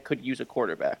teams that could use a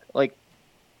quarterback. Like,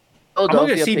 I'm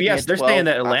looking at Philadelphia CBS. They're saying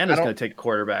that Atlanta's going to take a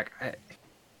quarterback.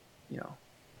 You know,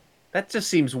 that just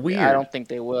seems weird. I don't think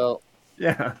they will.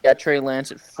 Yeah. Yeah, Trey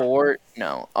Lance at 4.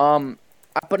 No.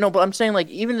 But I'm saying like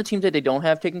even the teams that they don't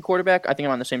have taken quarterback, I think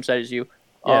I'm on the same side as you.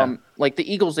 Yeah. Like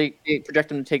the Eagles, they project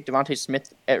them to take Devontae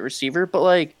Smith at receiver, but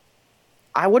like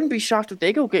I wouldn't be shocked if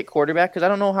they go get quarterback because I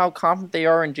don't know how confident they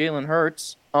are in Jalen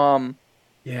Hurts.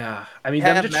 Yeah, I mean,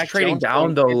 them just trading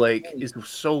down though, like, is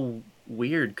so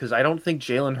weird because I don't think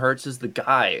Jalen Hurts is the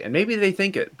guy, and maybe they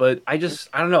think it, but I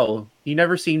don't know. He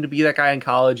never seemed to be that guy in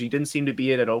college. He didn't seem to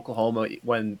be it at Oklahoma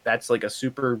when that's like a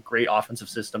super great offensive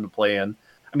system to play in.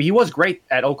 I mean, he was great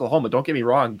at Oklahoma. Don't get me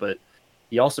wrong, but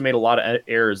he also made a lot of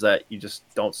errors that you just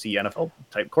don't see NFL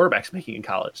type quarterbacks making in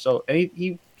college. So, and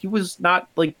he was not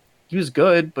like he was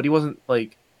good, but he wasn't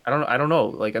like I don't know.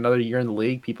 Like another year in the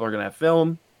league, people are gonna have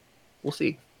film. We'll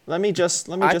see. Let me just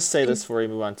say this before we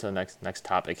move on to the next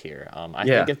topic here. I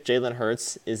think if Jalen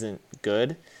Hurts isn't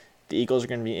good, the Eagles are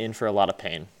going to be in for a lot of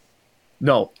pain.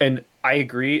 No, and I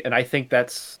agree, and I think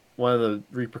that's one of the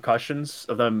repercussions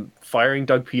of them firing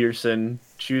Doug Peterson,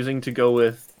 choosing to go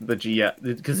with the GM,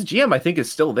 because the GM I think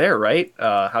is still there, right?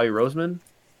 Howie Roseman.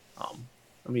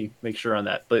 Let me make sure on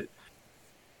that, but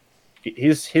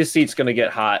his seat's going to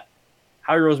get hot.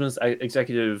 Howie Roseman's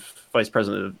executive vice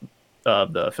president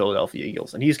of the Philadelphia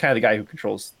Eagles, and he's kind of the guy who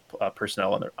controls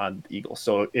personnel on the Eagles.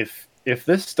 So if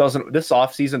this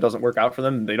offseason doesn't work out for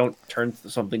them, they don't turn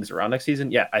some things around next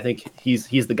season. Yeah, I think he's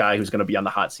the guy who's going to be on the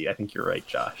hot seat. I think you're right,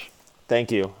 Josh.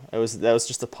 Thank you. That was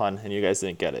just a pun, and you guys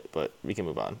didn't get it, but we can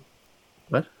move on.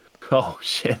 What? Oh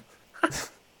shit.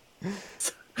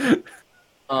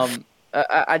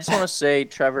 I just want to say,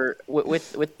 Trevor,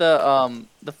 with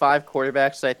the 5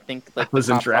 quarterbacks, I think like I was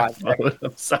the in top draft 5, mode.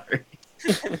 I'm sorry.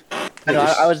 I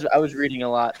know, I was reading a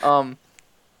lot.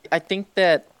 I think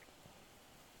that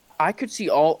I could see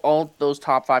all those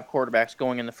top 5 quarterbacks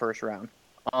going in the first round.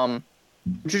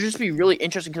 Which would just be really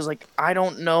interesting because like I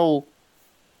don't know.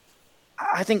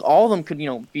 I think all of them could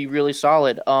be really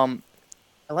solid. I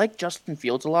like Justin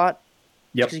Fields a lot.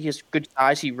 Yep. Because he has good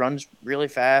size. He runs really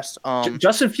fast.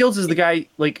 Justin Fields is the guy,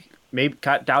 like, maybe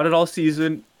got doubted all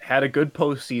season, had a good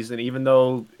postseason, even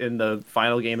though in the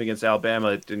final game against Alabama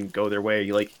it didn't go their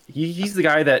way. Like, he's the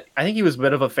guy that I think he was a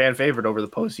bit of a fan favorite over the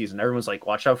postseason. Everyone's like,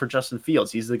 watch out for Justin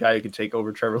Fields. He's the guy who could take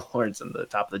over Trevor Lawrence in the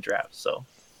top of the draft. So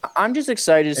I'm just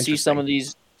excited to see some of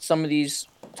these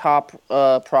top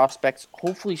prospects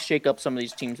hopefully shake up some of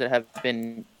these teams that have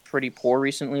been pretty poor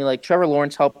recently. Like Trevor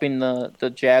Lawrence helping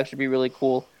the Jags should be really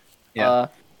cool. Yeah.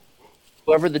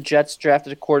 Whoever the Jets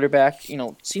drafted a quarterback,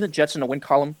 seeing the Jets in the win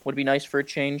column would be nice for a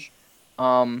change.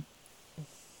 I mean,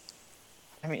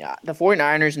 the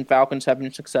 49ers and Falcons have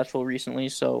been successful recently,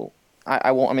 so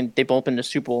I won't. I mean, they've both been to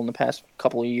Super Bowl in the past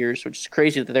couple of years, which is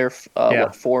crazy that they're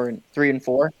 3 and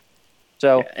 4.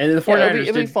 So and the 49ers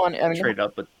it'd be fun. I mean, trade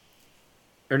up,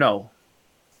 or no,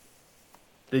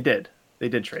 they did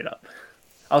trade up.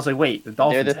 I was like, wait, the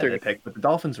Dolphins had the pick, but the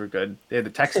Dolphins were good. They had the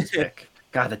Texans pick.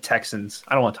 God, the Texans.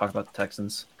 I don't want to talk about the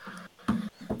Texans.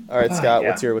 All right, Scott,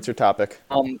 what's your topic?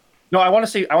 No, I want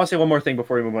to say one more thing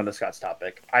before we move on to Scott's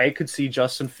topic. I could see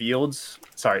Justin Fields.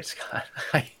 Sorry, Scott.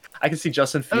 I could see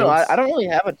Justin Fields. No, I don't really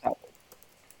have a topic.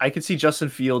 I could see Justin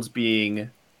Fields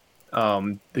being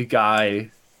the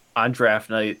guy on draft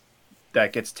night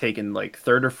that gets taken like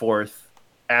 3rd or 4th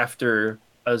after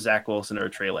a Zach Wilson or a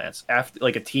Trey Lance. After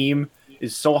like a team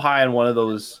is so high on one of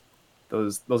those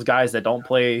guys that don't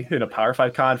play in a Power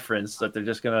 5 conference that they're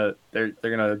just they're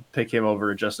gonna pick him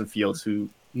over Justin Fields, who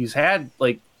he's had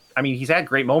he's had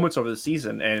great moments over the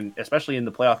season, and especially in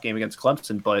the playoff game against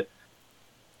Clemson. But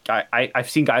I've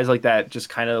seen guys like that just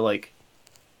kind of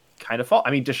fall.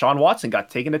 I mean, Deshaun Watson got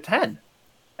taken at 10.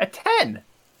 At 10,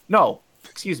 no,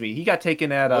 excuse me, he got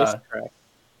taken at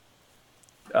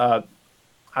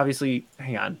obviously.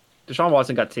 Hang on, Deshaun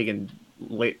Watson got taken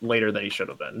later than he should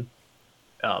have been.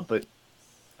 But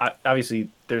obviously,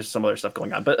 there's some other stuff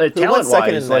going on. But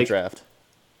talent-wise, like draft.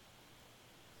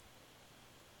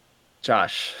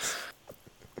 Josh.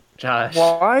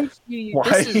 Why?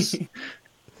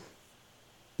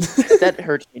 That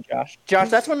hurts me, Josh. Josh,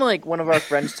 that's when like one of our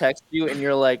friends texts you and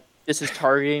you're like, "This is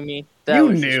targeting me."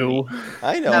 You knew.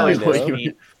 I know.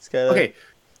 Okay,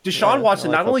 Deshaun Watson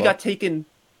not only got taken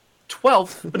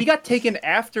 12th, but he got taken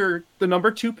after the number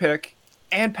 2 pick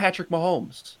and Patrick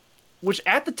Mahomes, which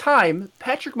at the time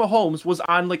Patrick Mahomes was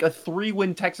on like a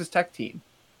 3-win Texas Tech team.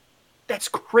 That's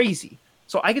crazy.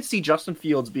 So I could see Justin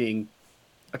Fields being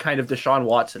a kind of Deshaun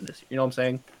Watson this year. You know what I'm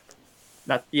saying?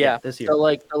 Not this year. So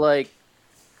like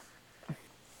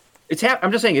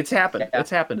I'm just saying it's happened. Yeah. It's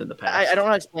happened in the past. I don't know how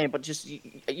to explain it, but just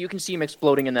you can see him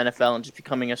exploding in the NFL and just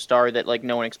becoming a star that like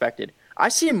no one expected. I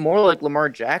see him more like Lamar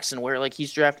Jackson, where like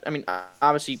he's drafted. I mean,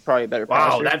 obviously probably a better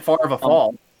passer. Wow, that far of a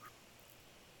fall.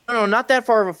 No, not that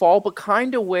far of a fall, but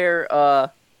kind of where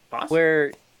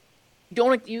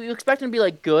you expect him to be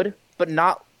like good, but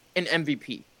not an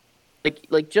MVP.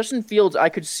 Like Justin Fields, I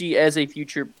could see as a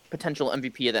future potential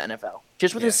MVP of the NFL.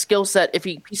 Just with his skill set, if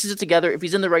he pieces it together, if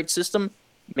he's in the right system,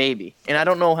 maybe. And I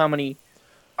don't know how many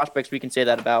prospects we can say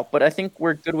that about, but I think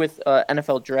we're good with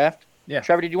NFL draft. Yeah.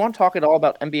 Trevor, did you want to talk at all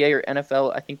about NBA or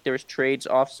NFL? I think there's trade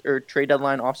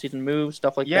deadline, offseason moves,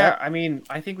 stuff like that. Yeah, I mean,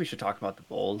 I think we should talk about the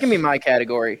Bulls. Give me my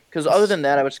category, because other than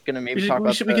that, I was going to maybe talk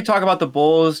about. We could talk about the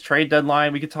Bulls trade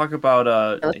deadline. We could talk about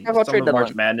some of the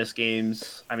March Madness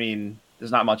games. I mean,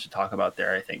 there's not much to talk about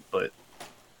there, I think, but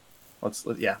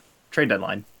trade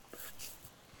deadline.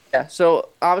 Yeah, so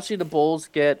obviously the Bulls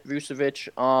get Vucevic.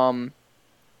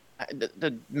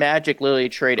 The Magic literally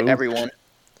traded everyone.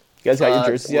 You guys got your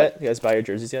jerseys yet? You guys buy your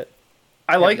jerseys yet?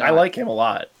 I like him a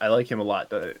lot. I like him a lot.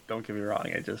 Don't get me wrong.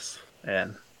 It's I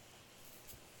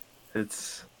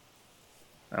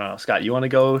don't know. Scott, you want to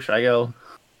go? Should I go?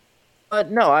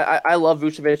 No, I love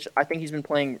Vucevic. I think he's been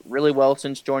playing really well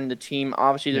since joining the team.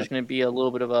 Obviously, there's going to be a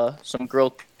little bit of some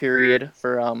growth period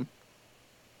for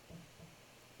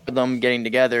them getting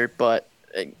together, but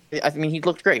I mean, he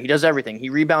looked great. He does everything. He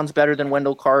rebounds better than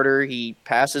Wendell Carter. He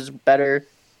passes better.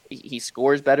 He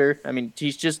scores better. I mean,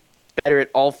 he's just better at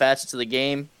all facets of the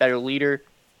game, better leader.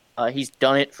 He's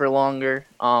done it for longer.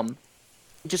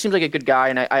 He just seems like a good guy,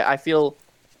 and I feel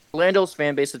Orlando's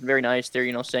fan base is very nice.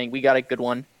 They're, saying we got a good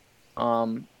one.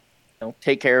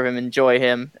 Take care of him, enjoy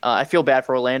him. I feel bad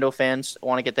for Orlando fans. I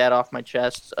want to get that off my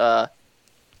chest.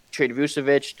 Trade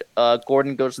Vucevic.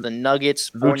 Gordon goes to the Nuggets.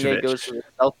 Fournier goes to the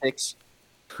Celtics.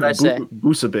 What did I say?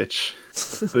 Vucevic.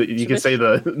 You can say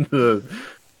the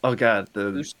oh god.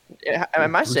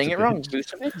 Am I saying it wrong?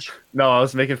 Vucevic? No, I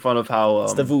was making fun of how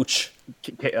it's the Vooch.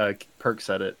 Perk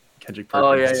said it. Kendrick Perk.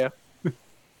 Oh yeah.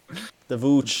 The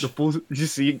Vooch. Did you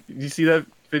see that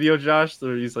video, Josh?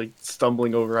 Where he's like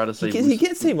stumbling over how to say. He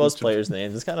can't say most players'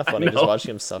 names. It's kind of funny just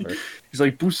watching him suffer. He's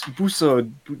like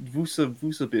Vucevic.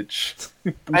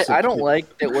 I don't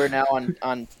like that we're now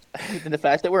on the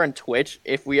fact that we're on Twitch.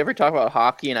 If we ever talk about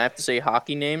hockey and I have to say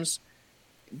hockey names,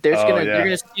 you're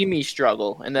gonna see me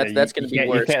struggle, and that's gonna be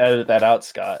worse. You can't edit that out,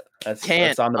 Scott.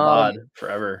 That's on the mod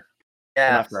forever.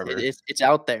 Yeah, not forever. It's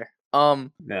out there.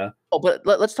 Yeah. Oh, but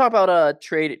let's talk about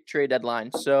trade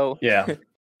deadline. So yeah.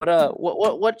 But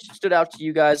what stood out to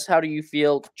you guys? How do you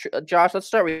feel, Josh? Let's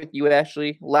start with you.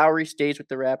 Ashley, Lowry stays with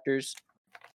the Raptors.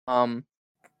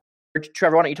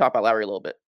 Trevor, why don't you talk about Lowry a little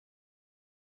bit?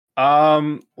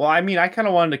 Well, I mean, I kind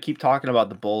of wanted to keep talking about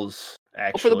the Bulls.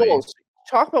 Actually, for the Bulls,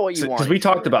 talk about what you want. Because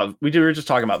we were just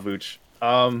talking about Vooch.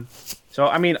 So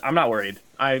I mean, I'm not worried.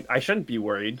 I shouldn't be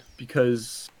worried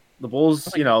because the Bulls,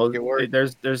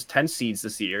 there's 10 seeds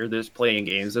this year. There's playing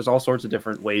games. There's all sorts of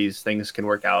different ways things can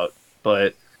work out.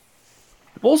 But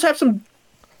the Bulls have some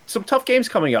tough games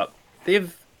coming up. Their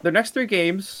next 3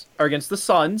 games are against the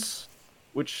Suns,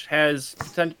 which has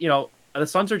the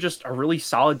Suns are just a really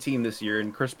solid team this year,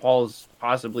 and Chris Paul is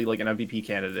possibly like an MVP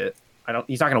candidate.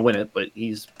 He's not going to win it, but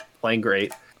he's playing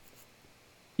great.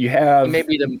 You have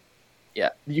maybe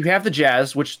You have the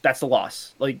Jazz, which that's the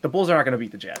loss. Like the Bulls are not going to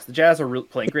beat the Jazz. The Jazz are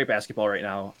playing great basketball right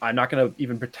now. I'm not going to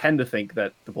even pretend to think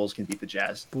that the Bulls can beat the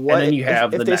Jazz. What? And then you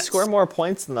have if the they Nets. score more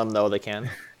points than them, though, they can.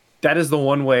 That is the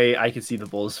one way I could see the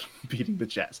Bulls beating the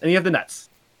Jazz. And you have the Nets.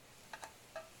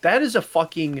 That is a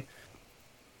fucking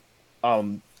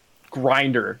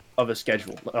grinder of a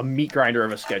schedule, a meat grinder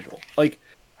of a schedule. Like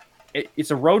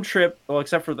it's a road trip. Well,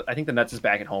 except for I think the Nets is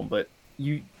back at home, but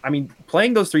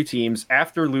playing those three teams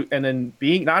after and then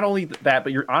being not only that,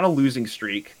 but you're on a losing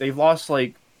streak. They've lost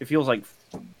it feels like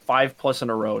 5+ in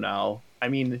a row now. I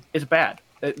mean, it's bad.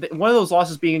 One of those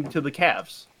losses being to the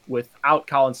Cavs without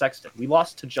Colin Sexton. We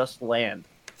lost to just land.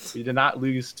 We did not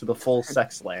lose to the full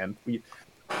sex land.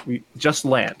 We just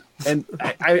land. And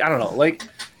I don't know. Like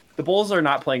the Bulls are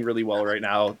not playing really well right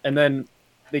now. And then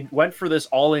they went for this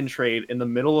all-in trade in the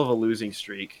middle of a losing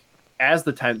streak as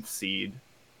the 10th seed.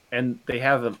 And they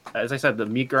have, as I said, the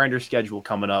meat grinder schedule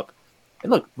coming up.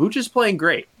 And look, Vooch is playing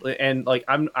great. And like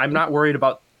I'm not worried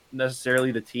about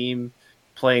necessarily the team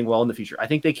playing well in the future. I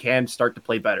think they can start to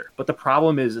play better. But the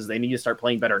problem is they need to start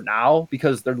playing better now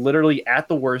because they're literally at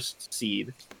the worst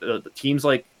seed. The teams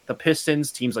like the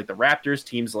Pistons, teams like the Raptors,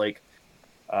 teams like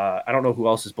I don't know who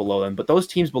else is below them, but those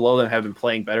teams below them have been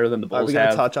playing better than the Bulls Are we going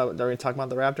have. to talk about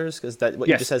the Raptors? Because what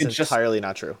you just said is entirely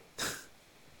not true.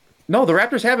 No, the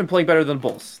Raptors have been playing better than the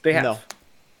Bulls. They have. No.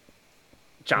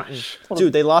 Josh.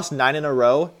 Dude, they lost 9 in a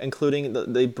row, including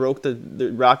they broke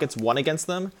the Rockets won against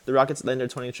them. The Rockets ended their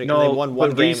 20 streak, and they won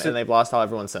one game, and they've lost all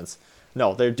everyone since.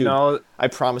 No, I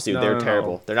promise you, they're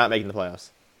terrible. No. They're not making the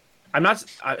playoffs.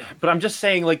 But I'm just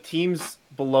saying, like, teams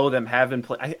below them have been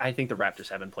playing. I think the Raptors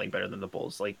have been playing better than the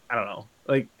Bulls. Like, I don't know.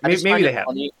 Like, maybe they have.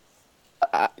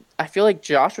 I feel like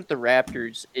Josh with the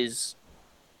Raptors is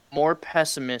more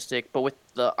pessimistic, but with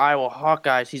the Iowa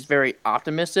Hawkeyes, he's very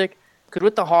optimistic. Because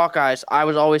with the Hawkeyes, I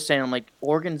was always saying, like,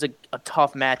 Oregon's a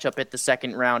tough matchup at the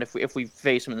second round if we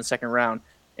face them in the second round.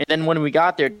 And then when we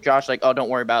got there, Josh like, oh, don't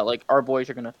worry about it. Like, our boys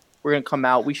we're gonna come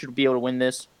out. We should be able to win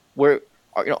this.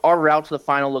 Our route to the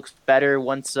final looks better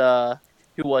once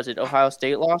who was it? Ohio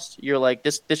State lost. You're like,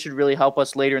 this should really help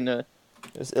us later in the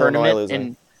tournament.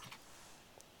 And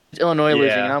Illinois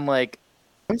losing, and I'm like,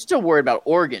 I'm still worried about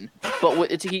Oregon.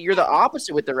 But you're the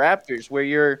opposite with the Raptors,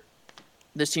 where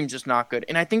this team's just not good.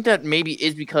 And I think that maybe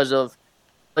is because of,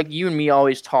 like, you and me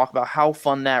always talk about how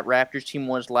fun that Raptors team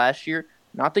was last year.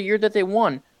 Not the year that they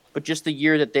won, but just the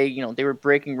year that they were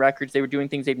breaking records. They were doing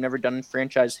things they've never done in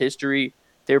franchise history.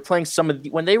 They were playing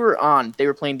when they were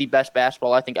playing the best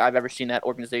basketball I think I've ever seen that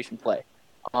organization play.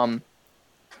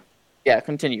 Yeah,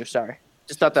 continue. Sorry.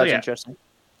 Just thought that was interesting.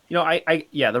 The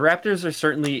Raptors are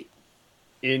certainly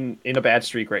in a bad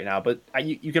streak right now, but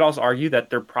you could also argue that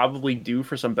they're probably due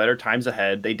for some better times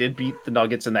ahead. They did beat the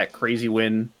Nuggets in that crazy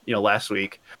win, last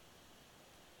week.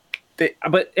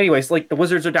 But anyways, like, the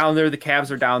Wizards are down there, the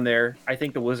Cavs are down there. I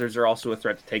think the Wizards are also a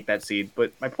threat to take that seed.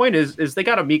 But my point is they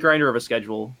got a meat grinder of a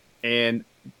schedule, and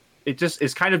it just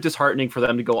is kind of disheartening for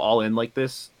them to go all in like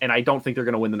this. And I don't think they're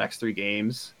going to win the next 3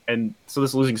 games. And so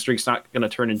this losing streak's not going to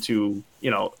turn into,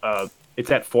 it's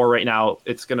at 4 right now.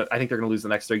 I think they're going to lose the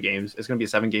next 3 games. It's going to be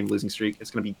a 7-game losing streak. It's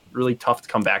going to be really tough to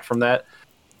come back from that.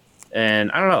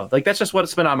 And I don't know, like, that's just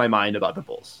what's been on my mind about the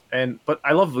Bulls. But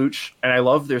I love Vooch, and I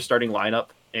love their starting lineup,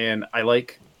 and I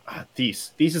like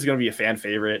Thies. Thies is going to be a fan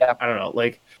favorite. Yeah. I don't know,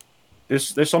 like,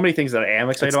 there's so many things that I am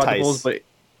excited about the Bulls, but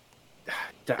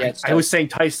I was saying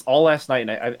Tice all last night,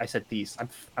 and I said Thies.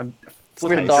 I'm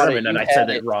flipping German, and I said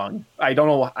it wrong. I don't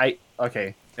know.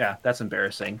 Okay, yeah, that's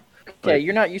embarrassing. Yeah,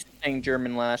 you're not used to saying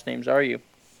German last names, are you?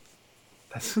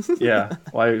 Yeah.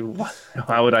 Why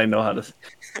would I know how to?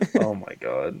 Oh my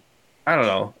god. I don't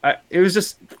know.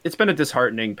 It's been a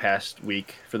disheartening past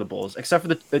week for the Bulls, except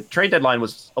for the trade deadline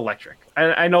was electric.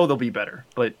 I know they'll be better,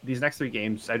 but these next 3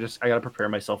 games, I got to prepare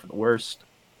myself for the worst,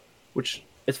 which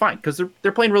it's fine because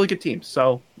they're playing really good teams.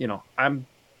 So, but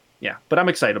I'm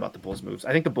excited about the Bulls' moves.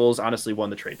 I think the Bulls honestly won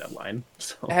the trade deadline.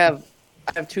 So.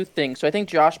 I have 2 things. So I think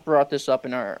Josh brought this up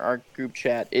in our group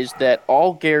chat, is that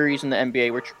all Garys in the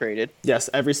NBA were traded. Yes,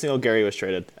 every single Gary was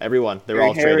traded. Everyone. They were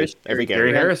all traded. Every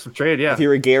Gary. Gary Harris was traded, yeah. If you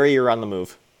were Gary, you're on the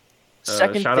move.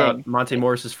 Second shout thing. out Monte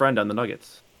Morris's friend on the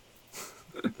Nuggets.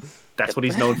 That's what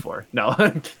he's known for. No.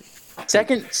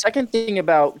 Second thing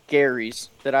about Garys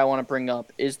that I want to bring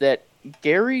up is that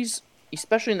Garys,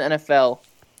 especially in the NFL,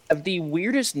 have the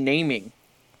weirdest naming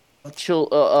of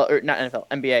not NFL,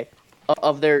 NBA.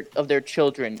 Of their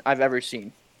children I've ever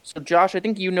seen. So Josh, I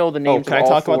think you know the names. Can I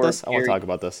talk about this? I want to talk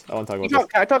about this. Can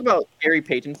I talk about Gary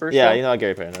Payton first? Yeah, though? you know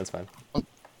Gary Payton. That's fine.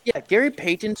 Yeah, Gary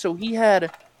Payton. So I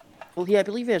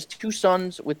believe he has 2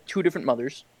 sons with 2 different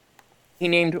mothers. He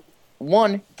named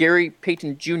one Gary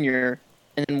Payton Jr.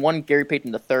 and then one Gary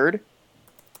Payton III.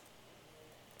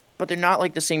 But they're not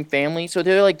like the same family, so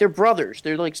they're brothers.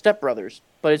 They're like stepbrothers,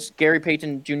 but it's Gary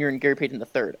Payton Jr. and Gary Payton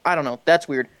III. I don't know. That's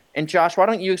weird. And Josh, why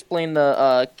don't you explain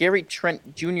the Gary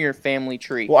Trent Jr. family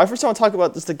tree? Well, I first want to talk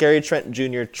about the Gary Trent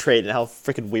Jr. trade and how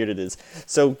freaking weird it is.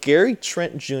 So Gary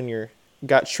Trent Jr.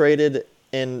 got traded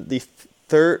in the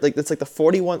third, like it's like the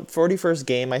 41st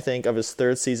game, I think, of his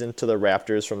third season to the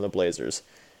Raptors from the Blazers.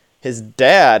 His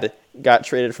dad got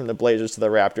traded from the Blazers to the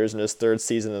Raptors in his third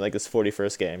season in like his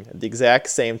 41st game at the exact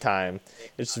same time.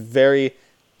 It's very,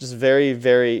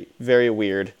 very, very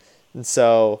weird. And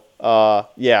so,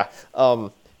 yeah.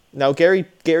 Now Gary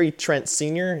Trent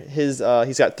Sr. He's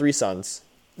got 3 sons.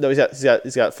 No,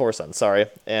 he's got 4 sons. Sorry,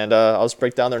 and I'll just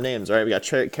break down their names. All right, we got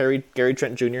Gary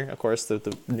Trent Jr. Of course,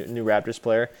 the new Raptors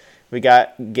player. We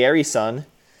got Gary Son,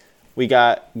 we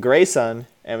got Gray Son,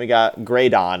 and we got Gray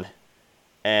Don.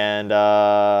 And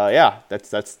yeah,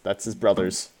 that's his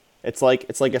brothers. It's like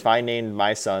if I named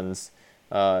my sons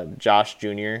Josh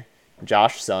Jr.,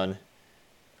 Josh Son,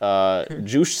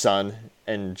 Juice Son,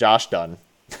 and Josh Dunn.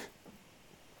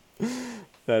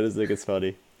 It's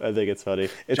funny. I think it's funny.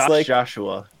 It's Josh like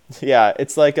Joshua. Yeah,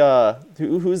 it's like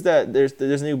who's that? There's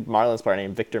a new Marlins player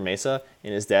named Victor Mesa,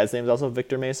 and his dad's name is also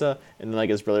Victor Mesa, and then like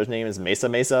his brother's name is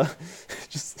Mesa.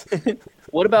 Just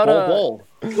what about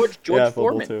George yeah,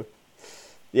 Foreman? Too.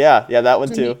 Yeah, that one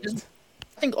too.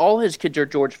 I think all his kids are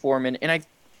George Foreman, and I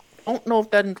don't know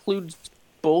if that includes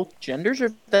both genders or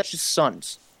if that's just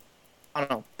sons. I don't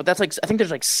know, but that's like I think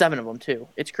there's like 7 of them too.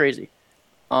 It's crazy.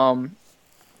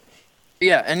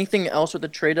 Yeah. Anything else with the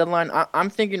trade deadline? I'm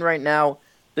thinking right now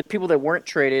the people that weren't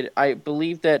traded. I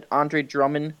believe that Andre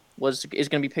Drummond is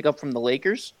going to be picked up from the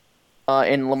Lakers,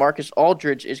 and LaMarcus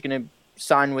Aldridge is going to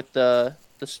sign with the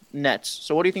Nets.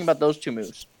 So what do you think about those 2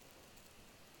 moves?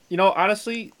 You know,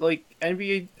 honestly, like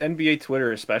NBA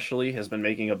Twitter especially has been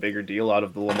making a bigger deal out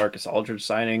of the LaMarcus Aldridge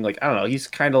signing. Like, I don't know, he's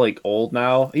kind of like old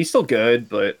now. He's still good,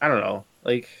 but I don't know.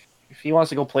 Like, if he wants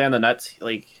to go play on the Nets,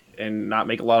 like, and not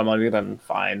make a lot of money, then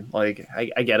fine. Like,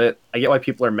 I get it. I get why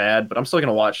people are mad, but I'm still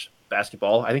gonna watch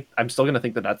basketball. I'm still gonna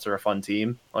think the Nets are a fun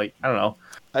team. Like, I don't know.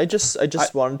 I just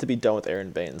wanted to be done with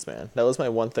Aaron Baines, man. That was my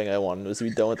one thing I wanted, was to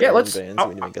be done with Aaron Baines. We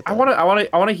didn't get that. I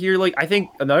want to hear, like, I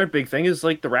think another big thing is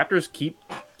like the Raptors keep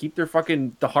their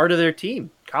fucking the heart of their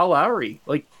team, Kyle Lowry.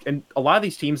 Like, and a lot of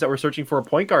these teams that were searching for a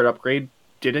point guard upgrade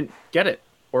didn't get it.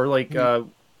 Or like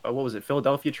what was it?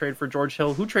 Philadelphia trade for George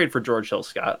Hill. Who traded for George Hill?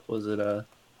 Scott, was it? I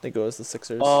think it was the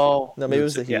Sixers. Oh, no, maybe it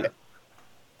was the Heat. Yeah.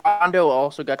 Rondo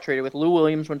also got traded with. Lou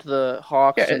Williams went to the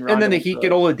Hawks, Yeah, and then the Heat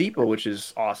get Oladipo, which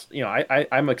is awesome. You know,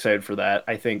 I'm excited for that.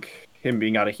 I think him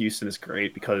being out of Houston is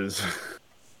great because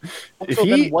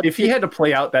if he had to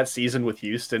play out that season with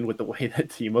Houston with the way that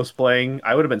Timo's playing,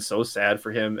 I would have been so sad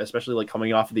for him, especially like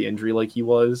coming off of the injury like he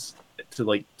was, to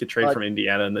like get traded from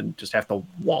Indiana and then just have to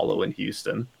wallow in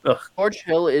Houston. Ugh. George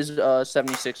Hill is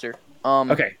 76er.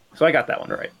 Okay, so I got that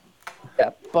one right.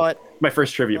 Yeah, but My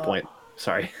first trivia point.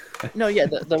 Sorry. no, yeah,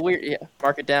 the weird, yeah,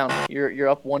 mark it down. You're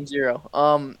up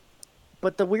 1-0.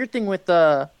 But the weird thing with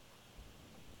the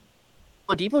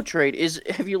Oladipo trade is,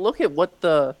 if you look at what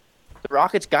the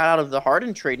Rockets got out of the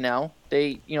Harden trade now,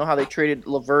 how they traded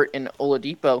LeVert and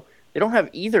Oladipo, they don't have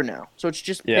either now. So it's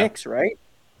just picks, right?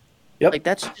 Yep. Like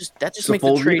that just makes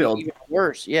the trade even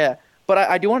worse. Yeah. But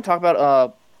I do want to talk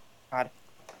about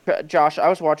Josh, I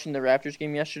was watching the Raptors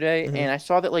game yesterday, and I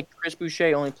saw that like Chris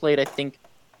Boucher only played, I think,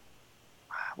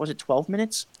 was it 12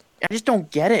 minutes? I just don't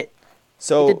get it.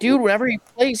 So like, the dude, whenever he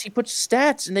plays, he puts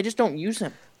stats, and they just don't use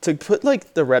him. To put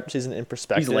like the Raptors season in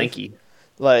perspective, he's lanky.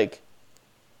 Like,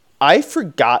 I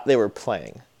forgot they were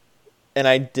playing, and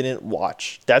I didn't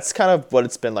watch. That's kind of what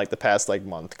it's been like the past like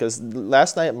month. Because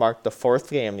last night marked the 4th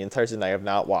game the entire season I have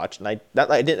not watched, and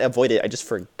I didn't avoid it. I just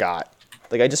forgot.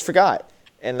 Like I just forgot.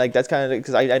 And like that's kind of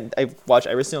because I watch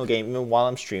every single game, even while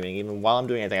I'm streaming, even while I'm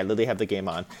doing anything. I literally have the game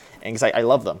on, and because I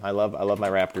love them, I love my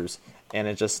Raptors, and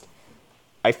it just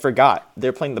I forgot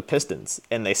they're playing the Pistons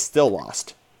and they still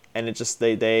lost, and it just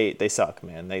they suck,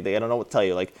 man. They I don't know what to tell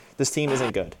you. Like this team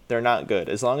isn't good. They're not good.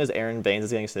 As long as Aaron Baines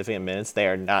is getting significant minutes, they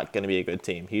are not going to be a good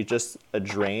team. He's just a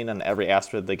drain on every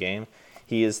aspect of the game.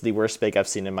 He is the worst big I've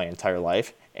seen in my entire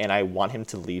life, and I want him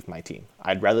to leave my team.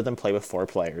 I'd rather them play with 4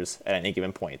 players at any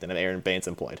given point than have Aaron Baines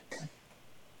employed.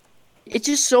 It's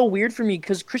just so weird for me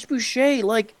because Chris Boucher,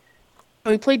 like,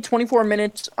 he played 24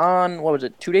 minutes on,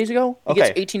 2 days ago? He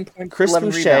gets 18 points, Chris 11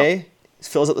 Boucher rebounds.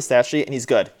 fills up the stat sheet, and he's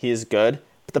good. He is good.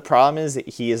 But the problem is that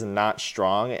he is not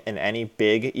strong in any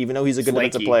big, even though he's a good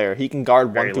defensive player. He can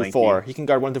guard 1 through 4. He can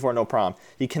guard 1 through 4, no problem.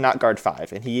 He cannot guard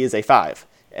 5, and he is a 5.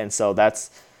 And so that's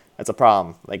That's a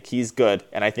problem. Like, he's good,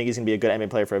 and I think he's going to be a good NBA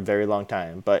player for a very long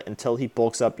time. But until he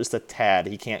bulks up just a tad,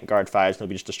 he can't guard fives, and he'll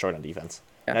be just destroyed on defense.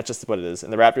 Yeah. And that's just what it is.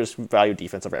 And the Raptors value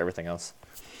defense over everything else.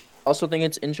 Also think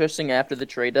it's interesting after the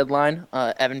trade deadline,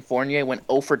 Evan Fournier went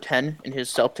 0 for 10 in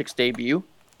his Celtics debut.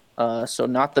 So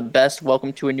not the best.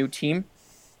 Welcome to a new team.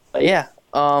 But yeah.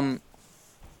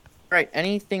 Right.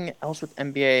 Anything else with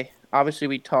NBA? Obviously,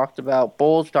 we talked about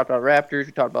Bulls, we talked about Raptors,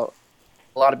 we talked about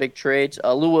a lot of big trades.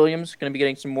 Lou Williams going to be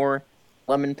getting some more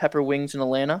lemon pepper wings in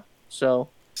Atlanta. So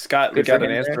Scott, we good for got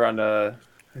an him answer there.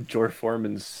 on George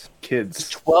Foreman's kids.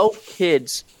 12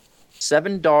 kids,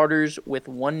 7 daughters with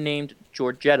one named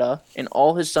Georgetta, and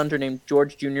all his sons are named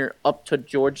George Jr. up to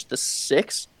George the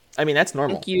Sixth. I mean, that's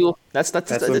normal. Thank you. That's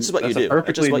just what you That's do. a perfectly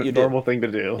That's just what you do. normal thing to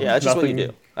do. Yeah, that's just what you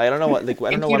do. I don't know what. Like,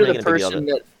 I don't Thank know you why to I'm the making a big deal of person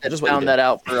it. that Just what you found do. that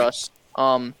out for us.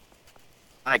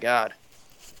 My God.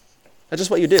 That's just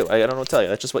what you do. I don't know what to tell you.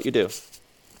 That's just what you do.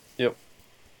 Yep.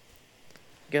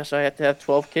 Guess I have to have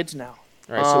 12 kids now.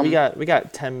 All right, so we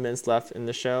got 10 minutes left in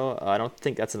the show. I don't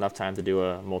think that's enough time to do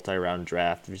a multi-round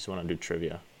draft. We just want to do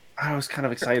trivia. I was kind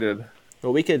of excited.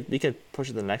 Well, we could push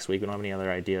it to next week. We don't have any other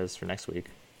ideas for next week.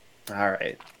 All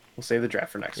right. We'll save the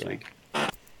draft for next Yeah. week.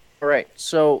 All right.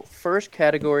 So first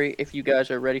category, if you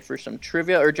guys are ready for some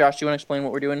trivia, or Josh, do you want to explain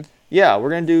what we're doing? Yeah,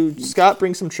 we're gonna do. Scott,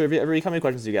 bring some trivia. Everybody, how many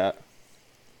questions you got?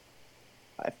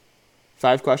 5.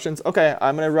 5 questions. Okay,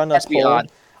 I'm gonna run a Has to be poll. odd.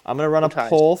 I'm gonna run a No ties.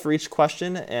 poll for each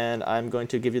question, and I'm going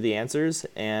to give you the answers.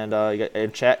 And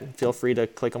in chat, feel free to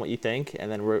click on what you think,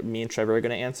 and then me and Trevor are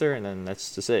gonna answer, and then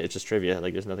that's just it. It's just trivia.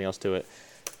 Like, there's nothing else to it.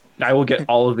 I will get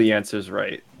all of the answers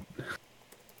right.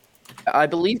 I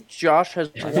believe Josh has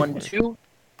won 2.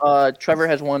 Trevor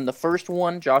has won the first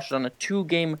one. Josh is on a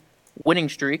 2-game winning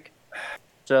streak.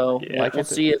 So Yeah. we'll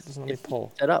see if Doesn't let me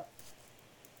poll. set up.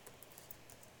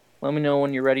 Let me know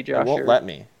when you're ready, It Josh. won't or- let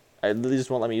me. It literally just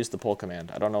won't let me use the poll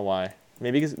command. I don't know why.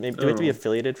 Maybe do we have to be Oh.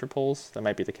 affiliated for polls? That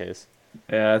might be the case.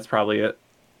 Yeah, that's probably it.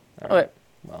 All right. Okay.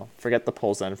 Well, forget the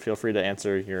polls then. Feel free to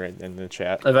answer here in the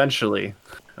chat. Eventually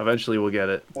we'll get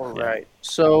it. All Yeah. right.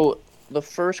 So the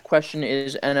first question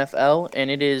is NFL, and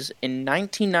it is in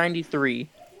 1993.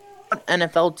 What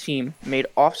NFL team made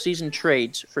off-season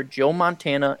trades for Joe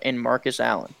Montana and Marcus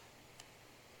Allen?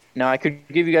 Now I could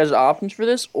give you guys options for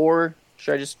this, or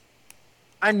should I just?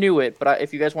 I knew it, but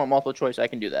if you guys want multiple choice, I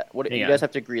can do that. What you Yeah. guys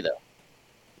have to agree though?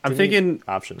 I'm Give me thinking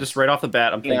options. just right off the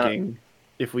bat. I'm Yeah. thinking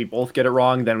if we both get it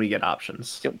wrong, then we get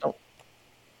options. Don't-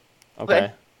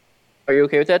 Okay. Are you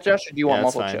okay with that, Josh? Or do you want Yeah,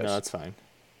 that's multiple fine. choice? No, that's fine.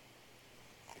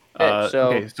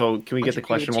 Okay, so Can we Why get don't you the give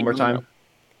question it one to more me time?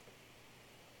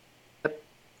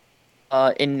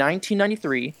 in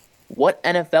 1993, what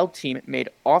NFL team made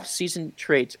off-season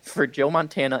trades for Joe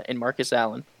Montana and Marcus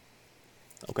Allen?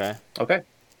 Okay. Okay.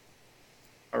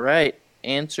 All right,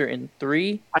 answer in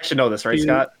 3, I should know this, right, Two.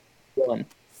 Scott? 1.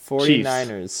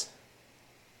 49ers.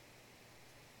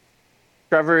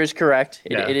 Trevor is correct.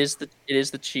 Yeah. It is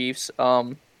the Chiefs.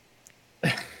 Both,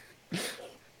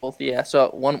 yeah. So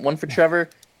one for Trevor.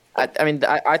 I mean,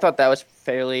 I thought that was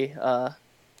fairly. I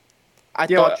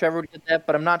Yeah, thought Trevor would get that,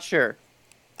 but I'm not sure.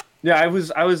 Yeah, I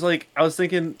was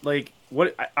thinking like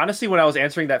honestly when I was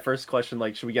answering that first question,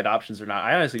 like should we get options or not?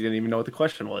 I honestly didn't even know what the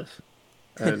question was.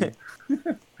 And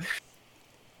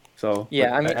so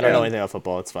Yeah, I mean, I don't know anything about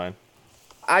football. It's fine.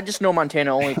 I just know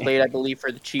Montana only played, I believe,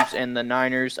 for the Chiefs and the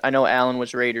Niners. I know Allen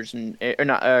was Raiders and or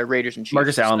not Raiders and Chiefs.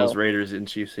 Marcus Allen so, was Raiders and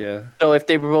Chiefs, yeah. So if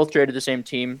they were both traded the same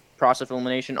team, process of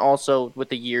elimination. Also, with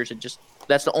the years,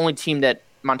 that's the only team that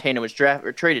Montana was drafted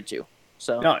or traded to.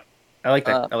 So No, I like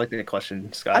that. I like that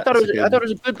question, Scott. I thought it was. That's I thought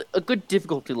it was a good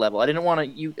difficulty level. I didn't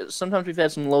want to. Sometimes we've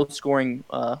had some low scoring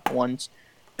ones,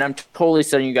 and I'm totally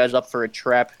setting you guys up for a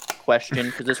trap question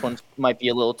because this one might be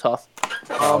a little tough.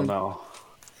 Oh no.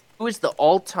 Who is the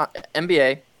all-time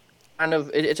NBA? Kind of.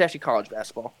 It's actually college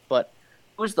basketball, but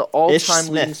who is the all-time Smith.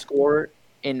 leading scorer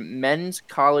in men's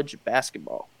college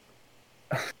basketball?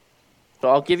 So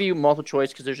I'll give you multiple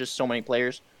choice because there's just so many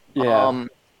players. Yeah.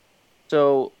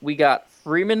 So we got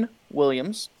Freeman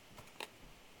Williams,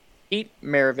 Pete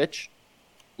Maravich,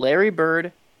 Larry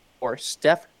Bird, or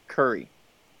Steph Curry.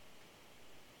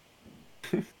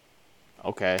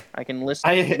 Okay. I can list.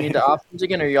 You need the options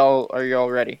again, or y'all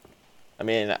ready? I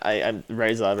mean, I'm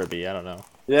ready as I'll ever be. I don't know.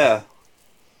 Yeah.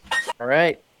 All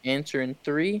right. Answer in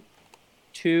 3,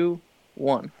 2,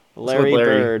 1. Larry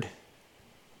Larry. Bird.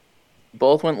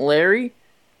 Both went Larry.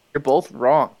 You're both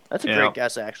wrong. That's a Yeah. great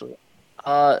guess, actually.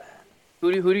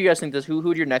 Who do you guys think this? Who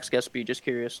would your next guess be? Just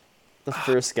curious. The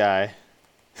first guy.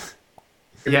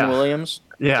 Freeman Yeah. Williams.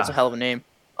 Yeah. That's a hell of a name.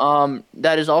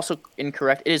 That is also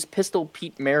incorrect. It is Pistol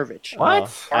Pete Maravich.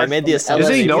 What? I made the Isn't assumption.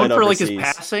 Isn't he he known played for like his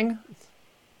overseas. passing?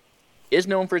 is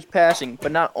known for his passing,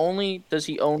 but not only does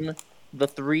he own the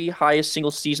 3 highest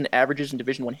single season averages in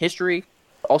Division One history,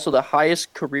 also the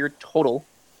highest career total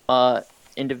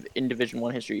in Division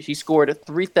One history. He scored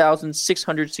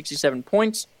 3,667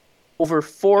 points, over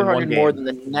 400 more than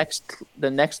the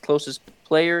next closest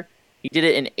player. He did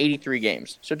it in 83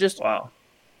 games. So just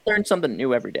learn something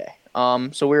new every day.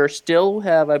 So we still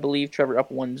have, I believe, Trevor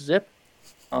up 1-0.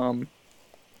 We're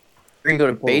gonna go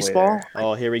to baseball.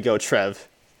 Oh, here we go, Trev.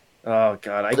 Oh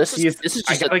God, This is just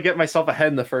I gotta get myself ahead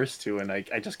in the first two, and I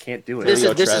just can't do it.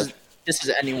 This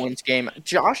is anyone's game.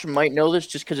 Josh might know this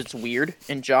just because it's weird,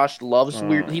 and Josh loves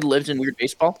weird. He lives in weird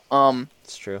baseball.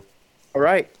 It's true. All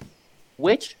right.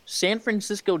 Which San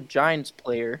Francisco Giants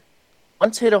player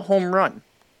once hit a home run,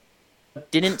 but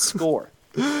didn't score?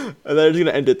 And they're just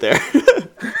gonna end it there.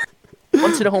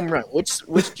 Once hit a home run.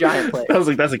 Which Giant player?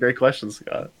 That's a great question,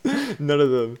 Scott. None of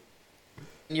them.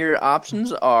 Your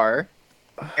options are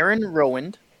Aaron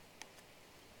Rowand,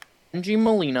 Benji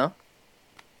Molina,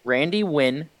 Randy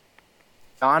Wynn,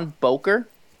 John Boker.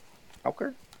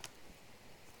 Boker?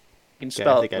 You can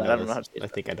spell it. I don't know how to say it. I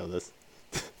think I know this.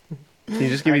 Can you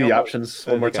just give me the options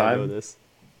one more time? I know this.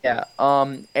 Yeah.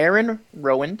 Aaron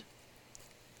Rowand,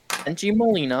 Benji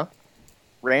Molina,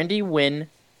 Randy Wynn,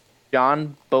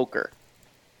 John Boker.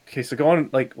 Okay, so going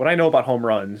what I know about home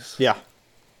runs. Yeah.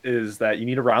 Is that you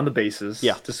need to round the bases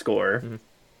to score. Mm-hmm.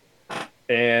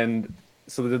 And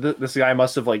so this guy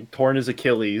must have torn his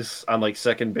Achilles on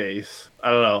second base.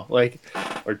 I don't know,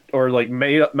 or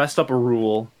messed up a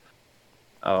rule.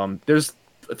 There's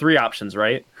 3 options,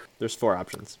 right? There's 4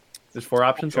 options. There's 4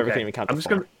 options. Trevor okay. can't even count. I'm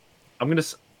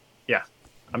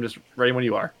just ready when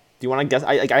you are. Do you want to guess?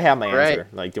 I have my answer.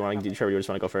 Right. Do you want to? Trevor, you just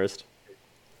want to go first?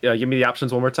 Yeah, give me the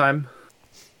options one more time.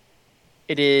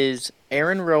 It is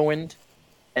Aaron Rowand,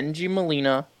 Benji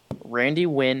Molina, Randy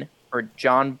Wynn, or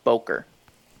John Boker.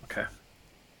 Okay.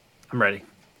 I'm ready.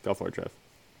 Go for it, Trev.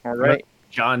 All right.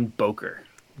 John Boker.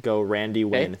 Go Randy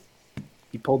Wynn.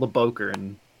 He pulled a Boker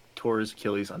and tore his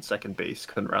Achilles on second base.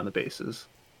 Couldn't round the bases.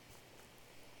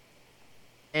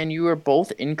 And you are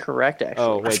both incorrect, actually.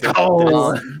 Oh, wait.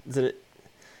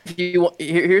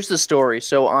 Here's the story.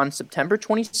 So on September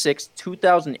 26,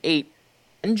 2008,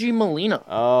 Benji Molina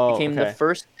became the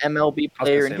first MLB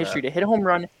player in history to hit a home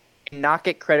run and not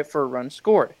get credit for a run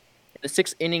scored. In the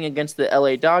 6th inning against the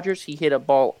LA Dodgers, he hit a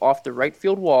ball off the right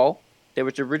field wall that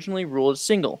was originally ruled a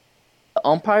single. The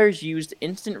umpires used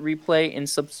instant replay and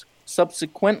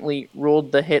subsequently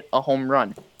ruled the hit a home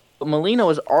run. But Molina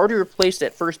was already replaced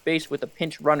at first base with a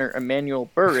pinch runner,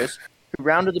 Emmanuel Burris, who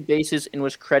rounded the bases and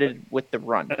was credited with the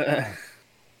run.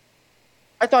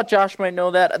 I thought Josh might know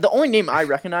that. The only name I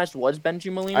recognized was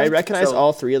Benji Molina. I recognized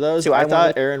all 3 of those. I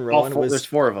thought Aaron Rowand was... There's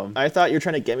 4 of them. I thought you were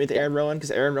trying to get me to Aaron Rowand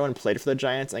because Aaron Rowand played for the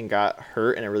Giants and got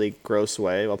hurt in a really gross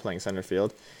way while playing center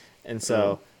field. And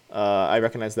so I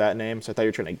recognized that name, so I thought you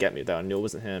were trying to get me, though. I knew it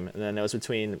wasn't him. And then it was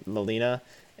between Molina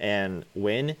and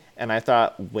Wynn, and I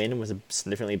thought Wynn was a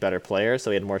significantly better player,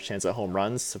 so he had more chance at home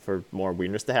runs for more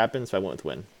weirdness to happen, so I went with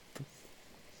Wynn.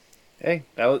 Hey,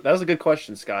 that was a good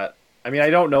question, Scott. I mean,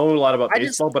 I don't know a lot about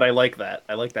baseball, but I like that.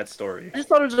 I like that story. I just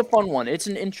thought it was a fun one. It's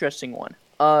an interesting one.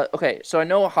 Okay, so I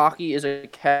know hockey is a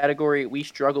category we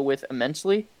struggle with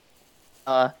immensely.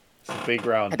 It's a big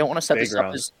round. I don't want to set this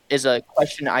up as a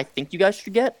question I think you guys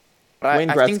should get, but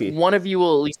I think one of you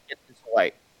will at least get this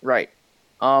right. Right.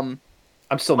 I'm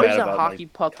still mad about a hockey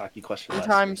puck hockey question.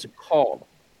 Sometimes called.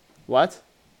 What?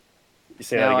 You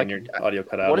say that again, your audio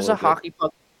cut out. What is a hockey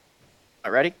puck?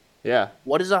 All right, ready? Yeah.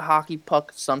 What is a hockey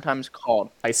puck sometimes called?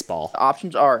 Ice ball. The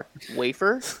options are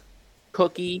wafer,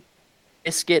 cookie,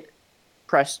 biscuit,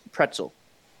 pretzel.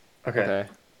 Okay. I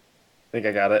think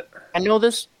I got it. I know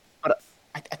this, but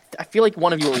I feel like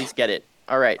one of you will at least get it.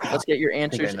 All right, let's get your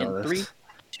answers in 3,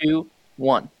 2,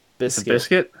 1. Biscuit.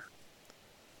 Biscuit?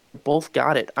 Both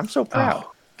got it. I'm so proud.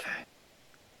 Oh, okay.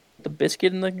 The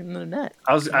biscuit in the net.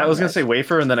 I was gonna say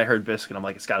wafer, and then I heard biscuit. I'm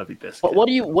like, it's got to be biscuit.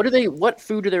 What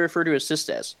food do they refer to as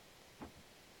as?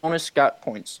 Bonus Scott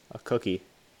points. A cookie.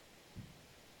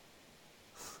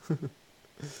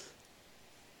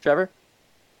 Trevor?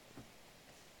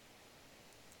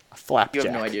 A flapjack. You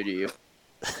have no idea, do you?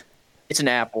 It's an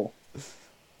apple.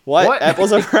 What?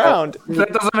 Apples are round.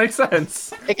 That doesn't make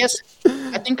sense. I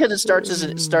think because it starts with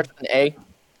an A. You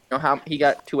know how he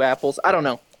got 2 apples? I don't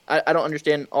know. I don't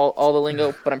understand all the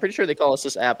lingo, but I'm pretty sure they call us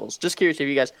just apples. Just curious if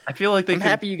you guys... I feel like I'm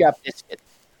happy you got biscuit.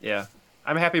 Yeah.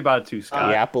 I'm happy about it too, Scott.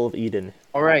 The apple of Eden.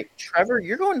 All right, Trevor,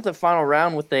 you're going to the final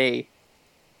round with a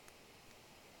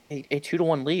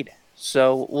 2-1 lead.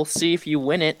 So we'll see if you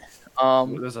win it.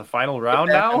 There's a final round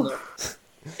now?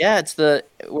 Yeah,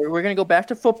 we're going to go back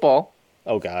to football.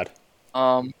 Oh, God.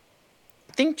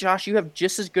 I think, Josh, you have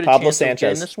just as good a Pablo chance of Sanchez.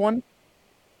 getting this one.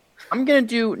 I'm going to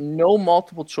do no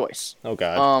multiple choice. Oh,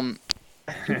 God.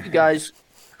 I think you guys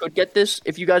could get this.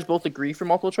 If you guys both agree for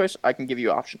multiple choice, I can give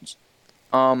you options.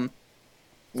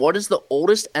 What is the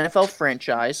oldest NFL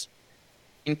franchise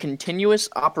in continuous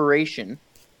operation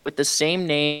with the same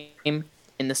name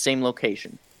in the same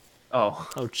location? Oh,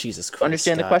 Oh, Jesus Christ.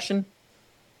 Understand the Scott. question?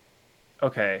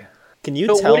 okay. Can you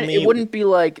So tell me? it wouldn't be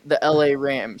like the LA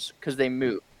Rams because they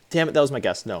moved. Damn it, that was my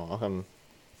guess. No.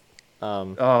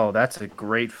 Oh, that's a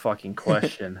great fucking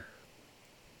question.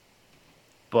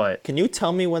 But Can you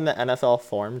tell me when the NFL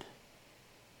formed?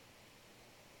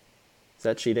 Is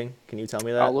that cheating? Can you tell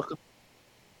me that? I'll look up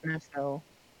NFL.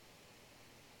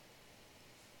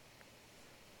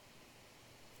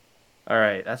 all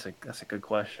right, that's a good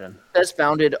question. That's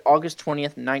founded August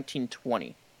 20th,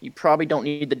 1920. You probably don't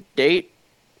need the date.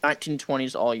 1920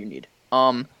 is all you need.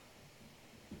 I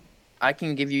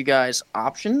can give you guys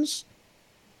options.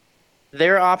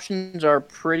 Their options are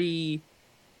pretty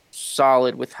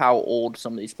solid with how old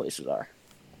some of these places are.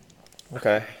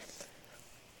 Okay.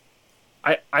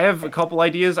 I have a couple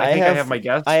ideas. I think I have my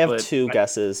guess. I have but two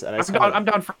guesses, and I just I'm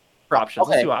down for options.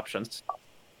 Okay. Let's do options.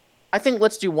 I think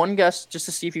let's do one guess just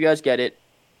to see if you guys get it,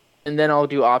 and then I'll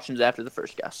do options after the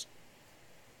first guess.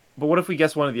 But what if we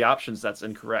guess one of the options that's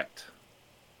incorrect?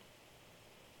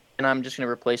 And I'm just going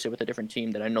to replace it with a different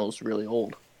team that I know is really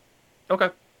old. Okay,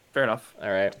 fair enough.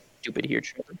 All right. Stupid here,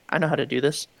 Trevor. I know how to do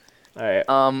this. All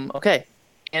right. Okay.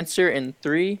 Answer in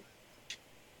 3,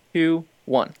 2,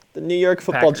 1. The New York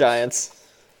Football Packers. Giants.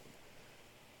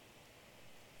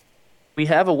 We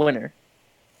have a winner.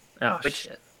 Oh Which-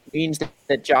 shit. Means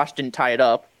that Josh didn't tie it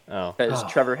up Oh. because Oh.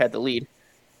 Trevor had the lead.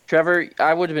 Trevor,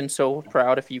 I would have been so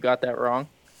proud if you got that wrong.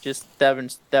 Just that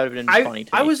would have been funny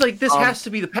to me. I was like, this Um, has to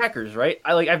be the Packers, right?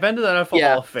 I've been to the NFL Yeah.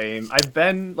 Hall of Fame. I've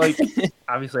been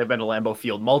obviously I've been to Lambeau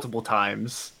Field multiple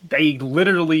times. They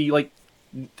literally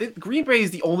Green Bay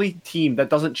is the only team that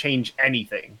doesn't change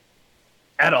anything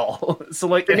at all. So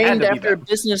They're it had named to be after a them.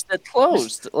 business that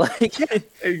closed.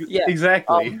 Yeah.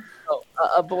 Exactly.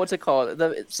 But what's it called?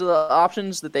 So the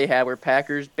options that they had were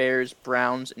Packers, Bears,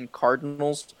 Browns, and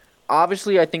Cardinals.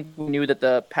 Obviously, I think we knew that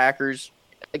the Packers.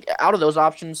 Out of those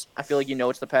options, I feel like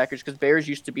it's the Packers because Bears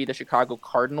used to be the Chicago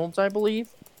Cardinals, I believe.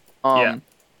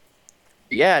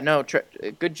 Yeah. No.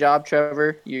 Good job,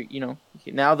 Trevor. You know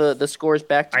now the score is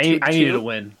back to 2-2. I needed to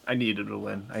win. I needed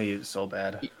it so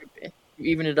bad. You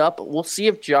even it up. We'll see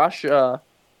if Josh,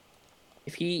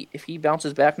 if he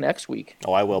bounces back next week.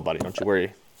 Oh, I will, buddy. Don't you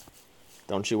worry.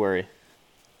 Don't you worry.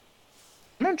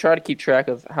 I'm gonna try to keep track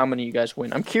of how many you guys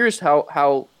win. I'm curious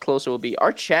how close it will be.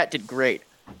 Our chat did great.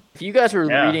 If you guys were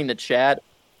reading the chat,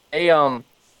 they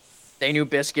knew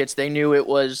biscuits. They knew it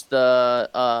was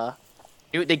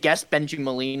they guessed Benji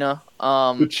Molina.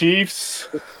 The Chiefs.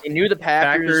 They knew the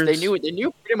Packers. Packers. They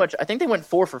knew pretty much. I think they went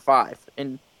 4 for 5,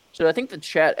 and so I think the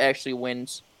chat actually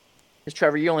wins. Because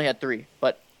Trevor, you only had 3,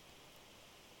 but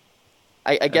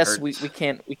I guess we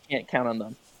can't count on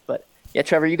them. But yeah,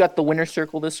 Trevor, you got the winner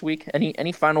circle this week.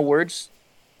 Any final words?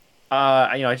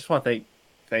 I just want to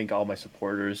thank all my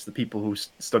supporters, the people who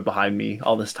stood behind me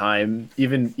all this time,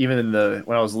 even in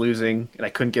when I was losing and I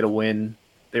couldn't get a win,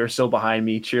 they were still behind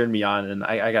me, cheering me on, and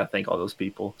I gotta thank all those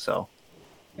people. So,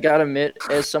 I gotta admit,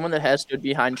 as someone that has stood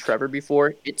behind Trevor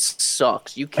before, it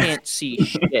sucks. You can't see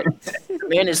shit. The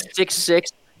man is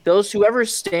 6'6". Whoever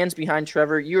stands behind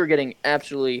Trevor, you are getting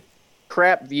absolutely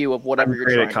crap view of whatever I'm you're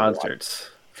great trying at to watch. concerts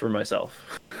for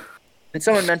myself. And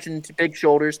someone mentioned big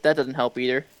shoulders. That doesn't help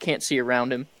either. Can't see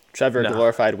around him. Trevor, No.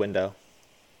 glorified window.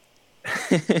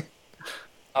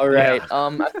 All right.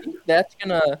 Yeah. I think that's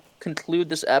gonna conclude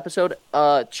this episode.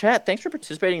 Chat, thanks for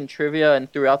participating in trivia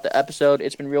and throughout the episode.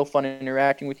 It's been real fun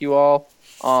interacting with you all.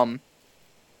 I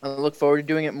look forward to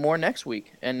doing it more next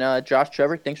week. And Josh,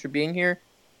 Trevor, thanks for being here.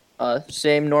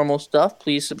 Same normal stuff.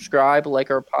 Please subscribe, like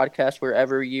our podcast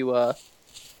wherever you I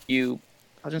was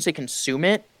gonna say consume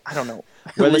it. I don't know.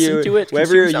 Whether Listen to it.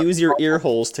 whether you Consume use your something. ear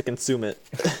holes to consume it.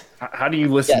 How do you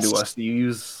listen Yes. to us? Do you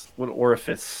use what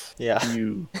orifice? Yeah. Do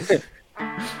you Yeah,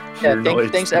 hear noise?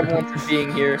 thanks everyone for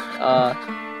being here.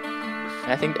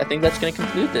 I think that's gonna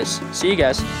conclude this. See you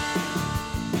guys.